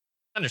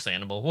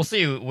 Understandable. We'll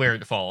see where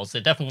it falls.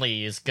 It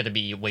definitely is going to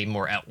be way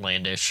more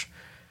outlandish.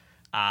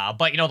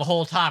 But, you know, the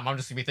whole time I'm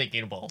just going to be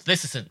thinking, well,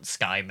 this isn't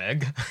Sky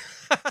Meg.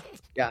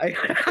 Yeah,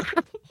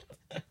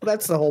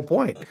 that's the whole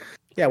point.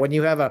 Yeah, when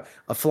you have a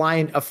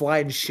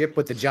flying ship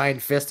with the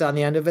giant fist on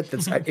the end of it,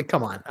 that's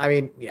come on. I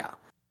mean, yeah,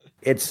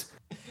 it's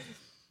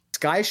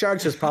Sky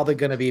Sharks is probably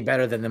going to be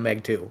better than the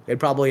Meg 2. It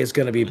probably is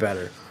going to be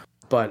better,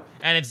 but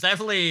and it's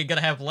definitely going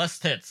to have less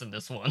tits in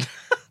this one.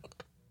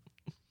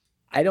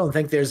 I don't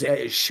think there's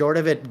short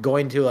of it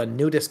going to a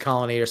nudist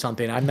colony or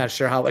something. I'm not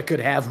sure how it could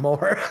have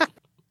more.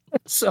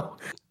 So,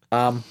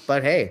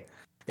 but hey,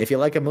 if you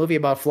like a movie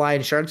about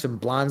flying sharks and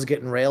blondes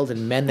getting railed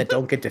and men that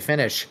don't get to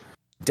finish,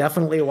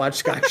 definitely watch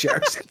Sky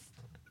Sharks.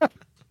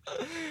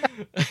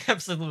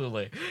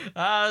 Absolutely.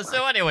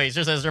 So anyways,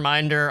 just as a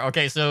reminder,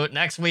 okay, so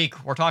next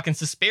week we're talking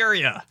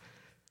Suspiria.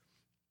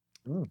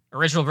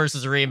 Original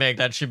versus remake,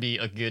 that should be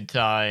a good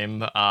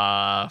time.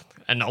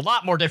 And a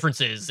lot more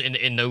differences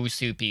in those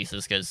two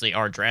pieces because they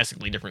are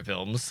drastically different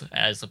films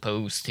as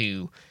opposed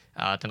to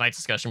tonight's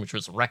discussion, which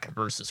was Rec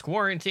versus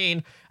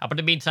Quarantine. But in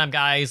the meantime,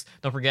 guys,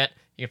 don't forget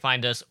you can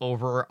find us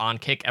over on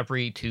Kick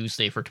every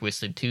Tuesday for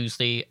Twisted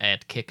Tuesday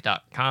at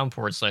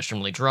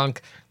kick.com/Terminally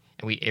Drunk.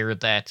 And we air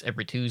that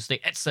every Tuesday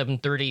at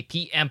 7:30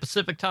 p.m.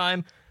 Pacific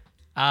time.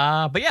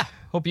 But yeah,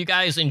 hope you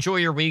guys enjoy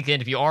your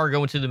weekend. If you are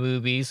going to the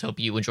movies, hope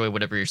you enjoy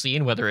whatever you're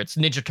seeing, whether it's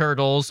Ninja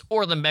Turtles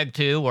or the Meg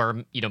 2,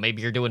 or, you know,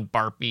 maybe you're doing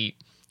Barbie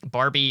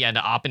and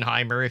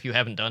Oppenheimer if you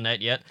haven't done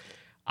that yet.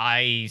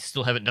 I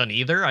still haven't done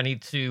either. I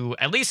need to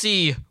at least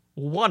see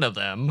one of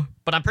them,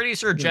 but I'm pretty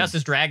sure Jess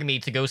is dragging me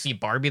to go see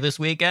Barbie this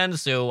weekend,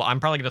 so I'm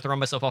probably going to throw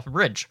myself off a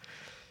bridge.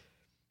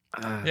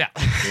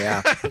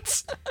 Yeah.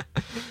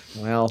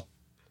 Well,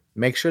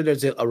 make sure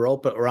there's a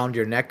rope around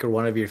your neck or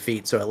one of your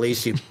feet, so at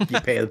least you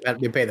pay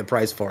the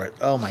price for it.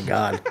 Oh my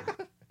god.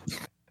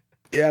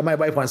 Yeah, my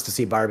wife wants to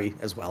see Barbie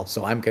as well,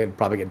 so I'm gonna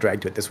probably get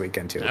dragged to it this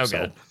weekend too. Oh, so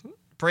good.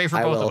 Pray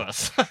for both of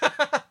us.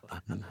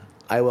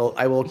 I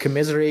will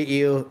commiserate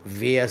you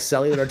via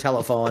cellular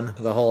telephone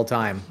the whole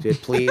time.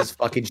 Dude, please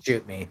fucking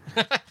shoot me.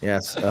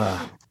 Yes.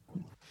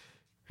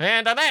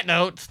 And on that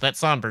note, that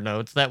somber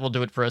note, that will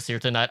do it for us here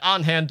tonight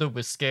on Handle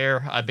with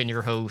Scare. I've been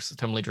your host,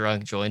 Terminally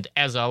Drunk, joined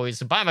as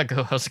always by my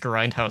co-host,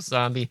 Grindhouse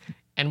Zombie,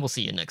 and we'll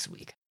see you next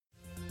week.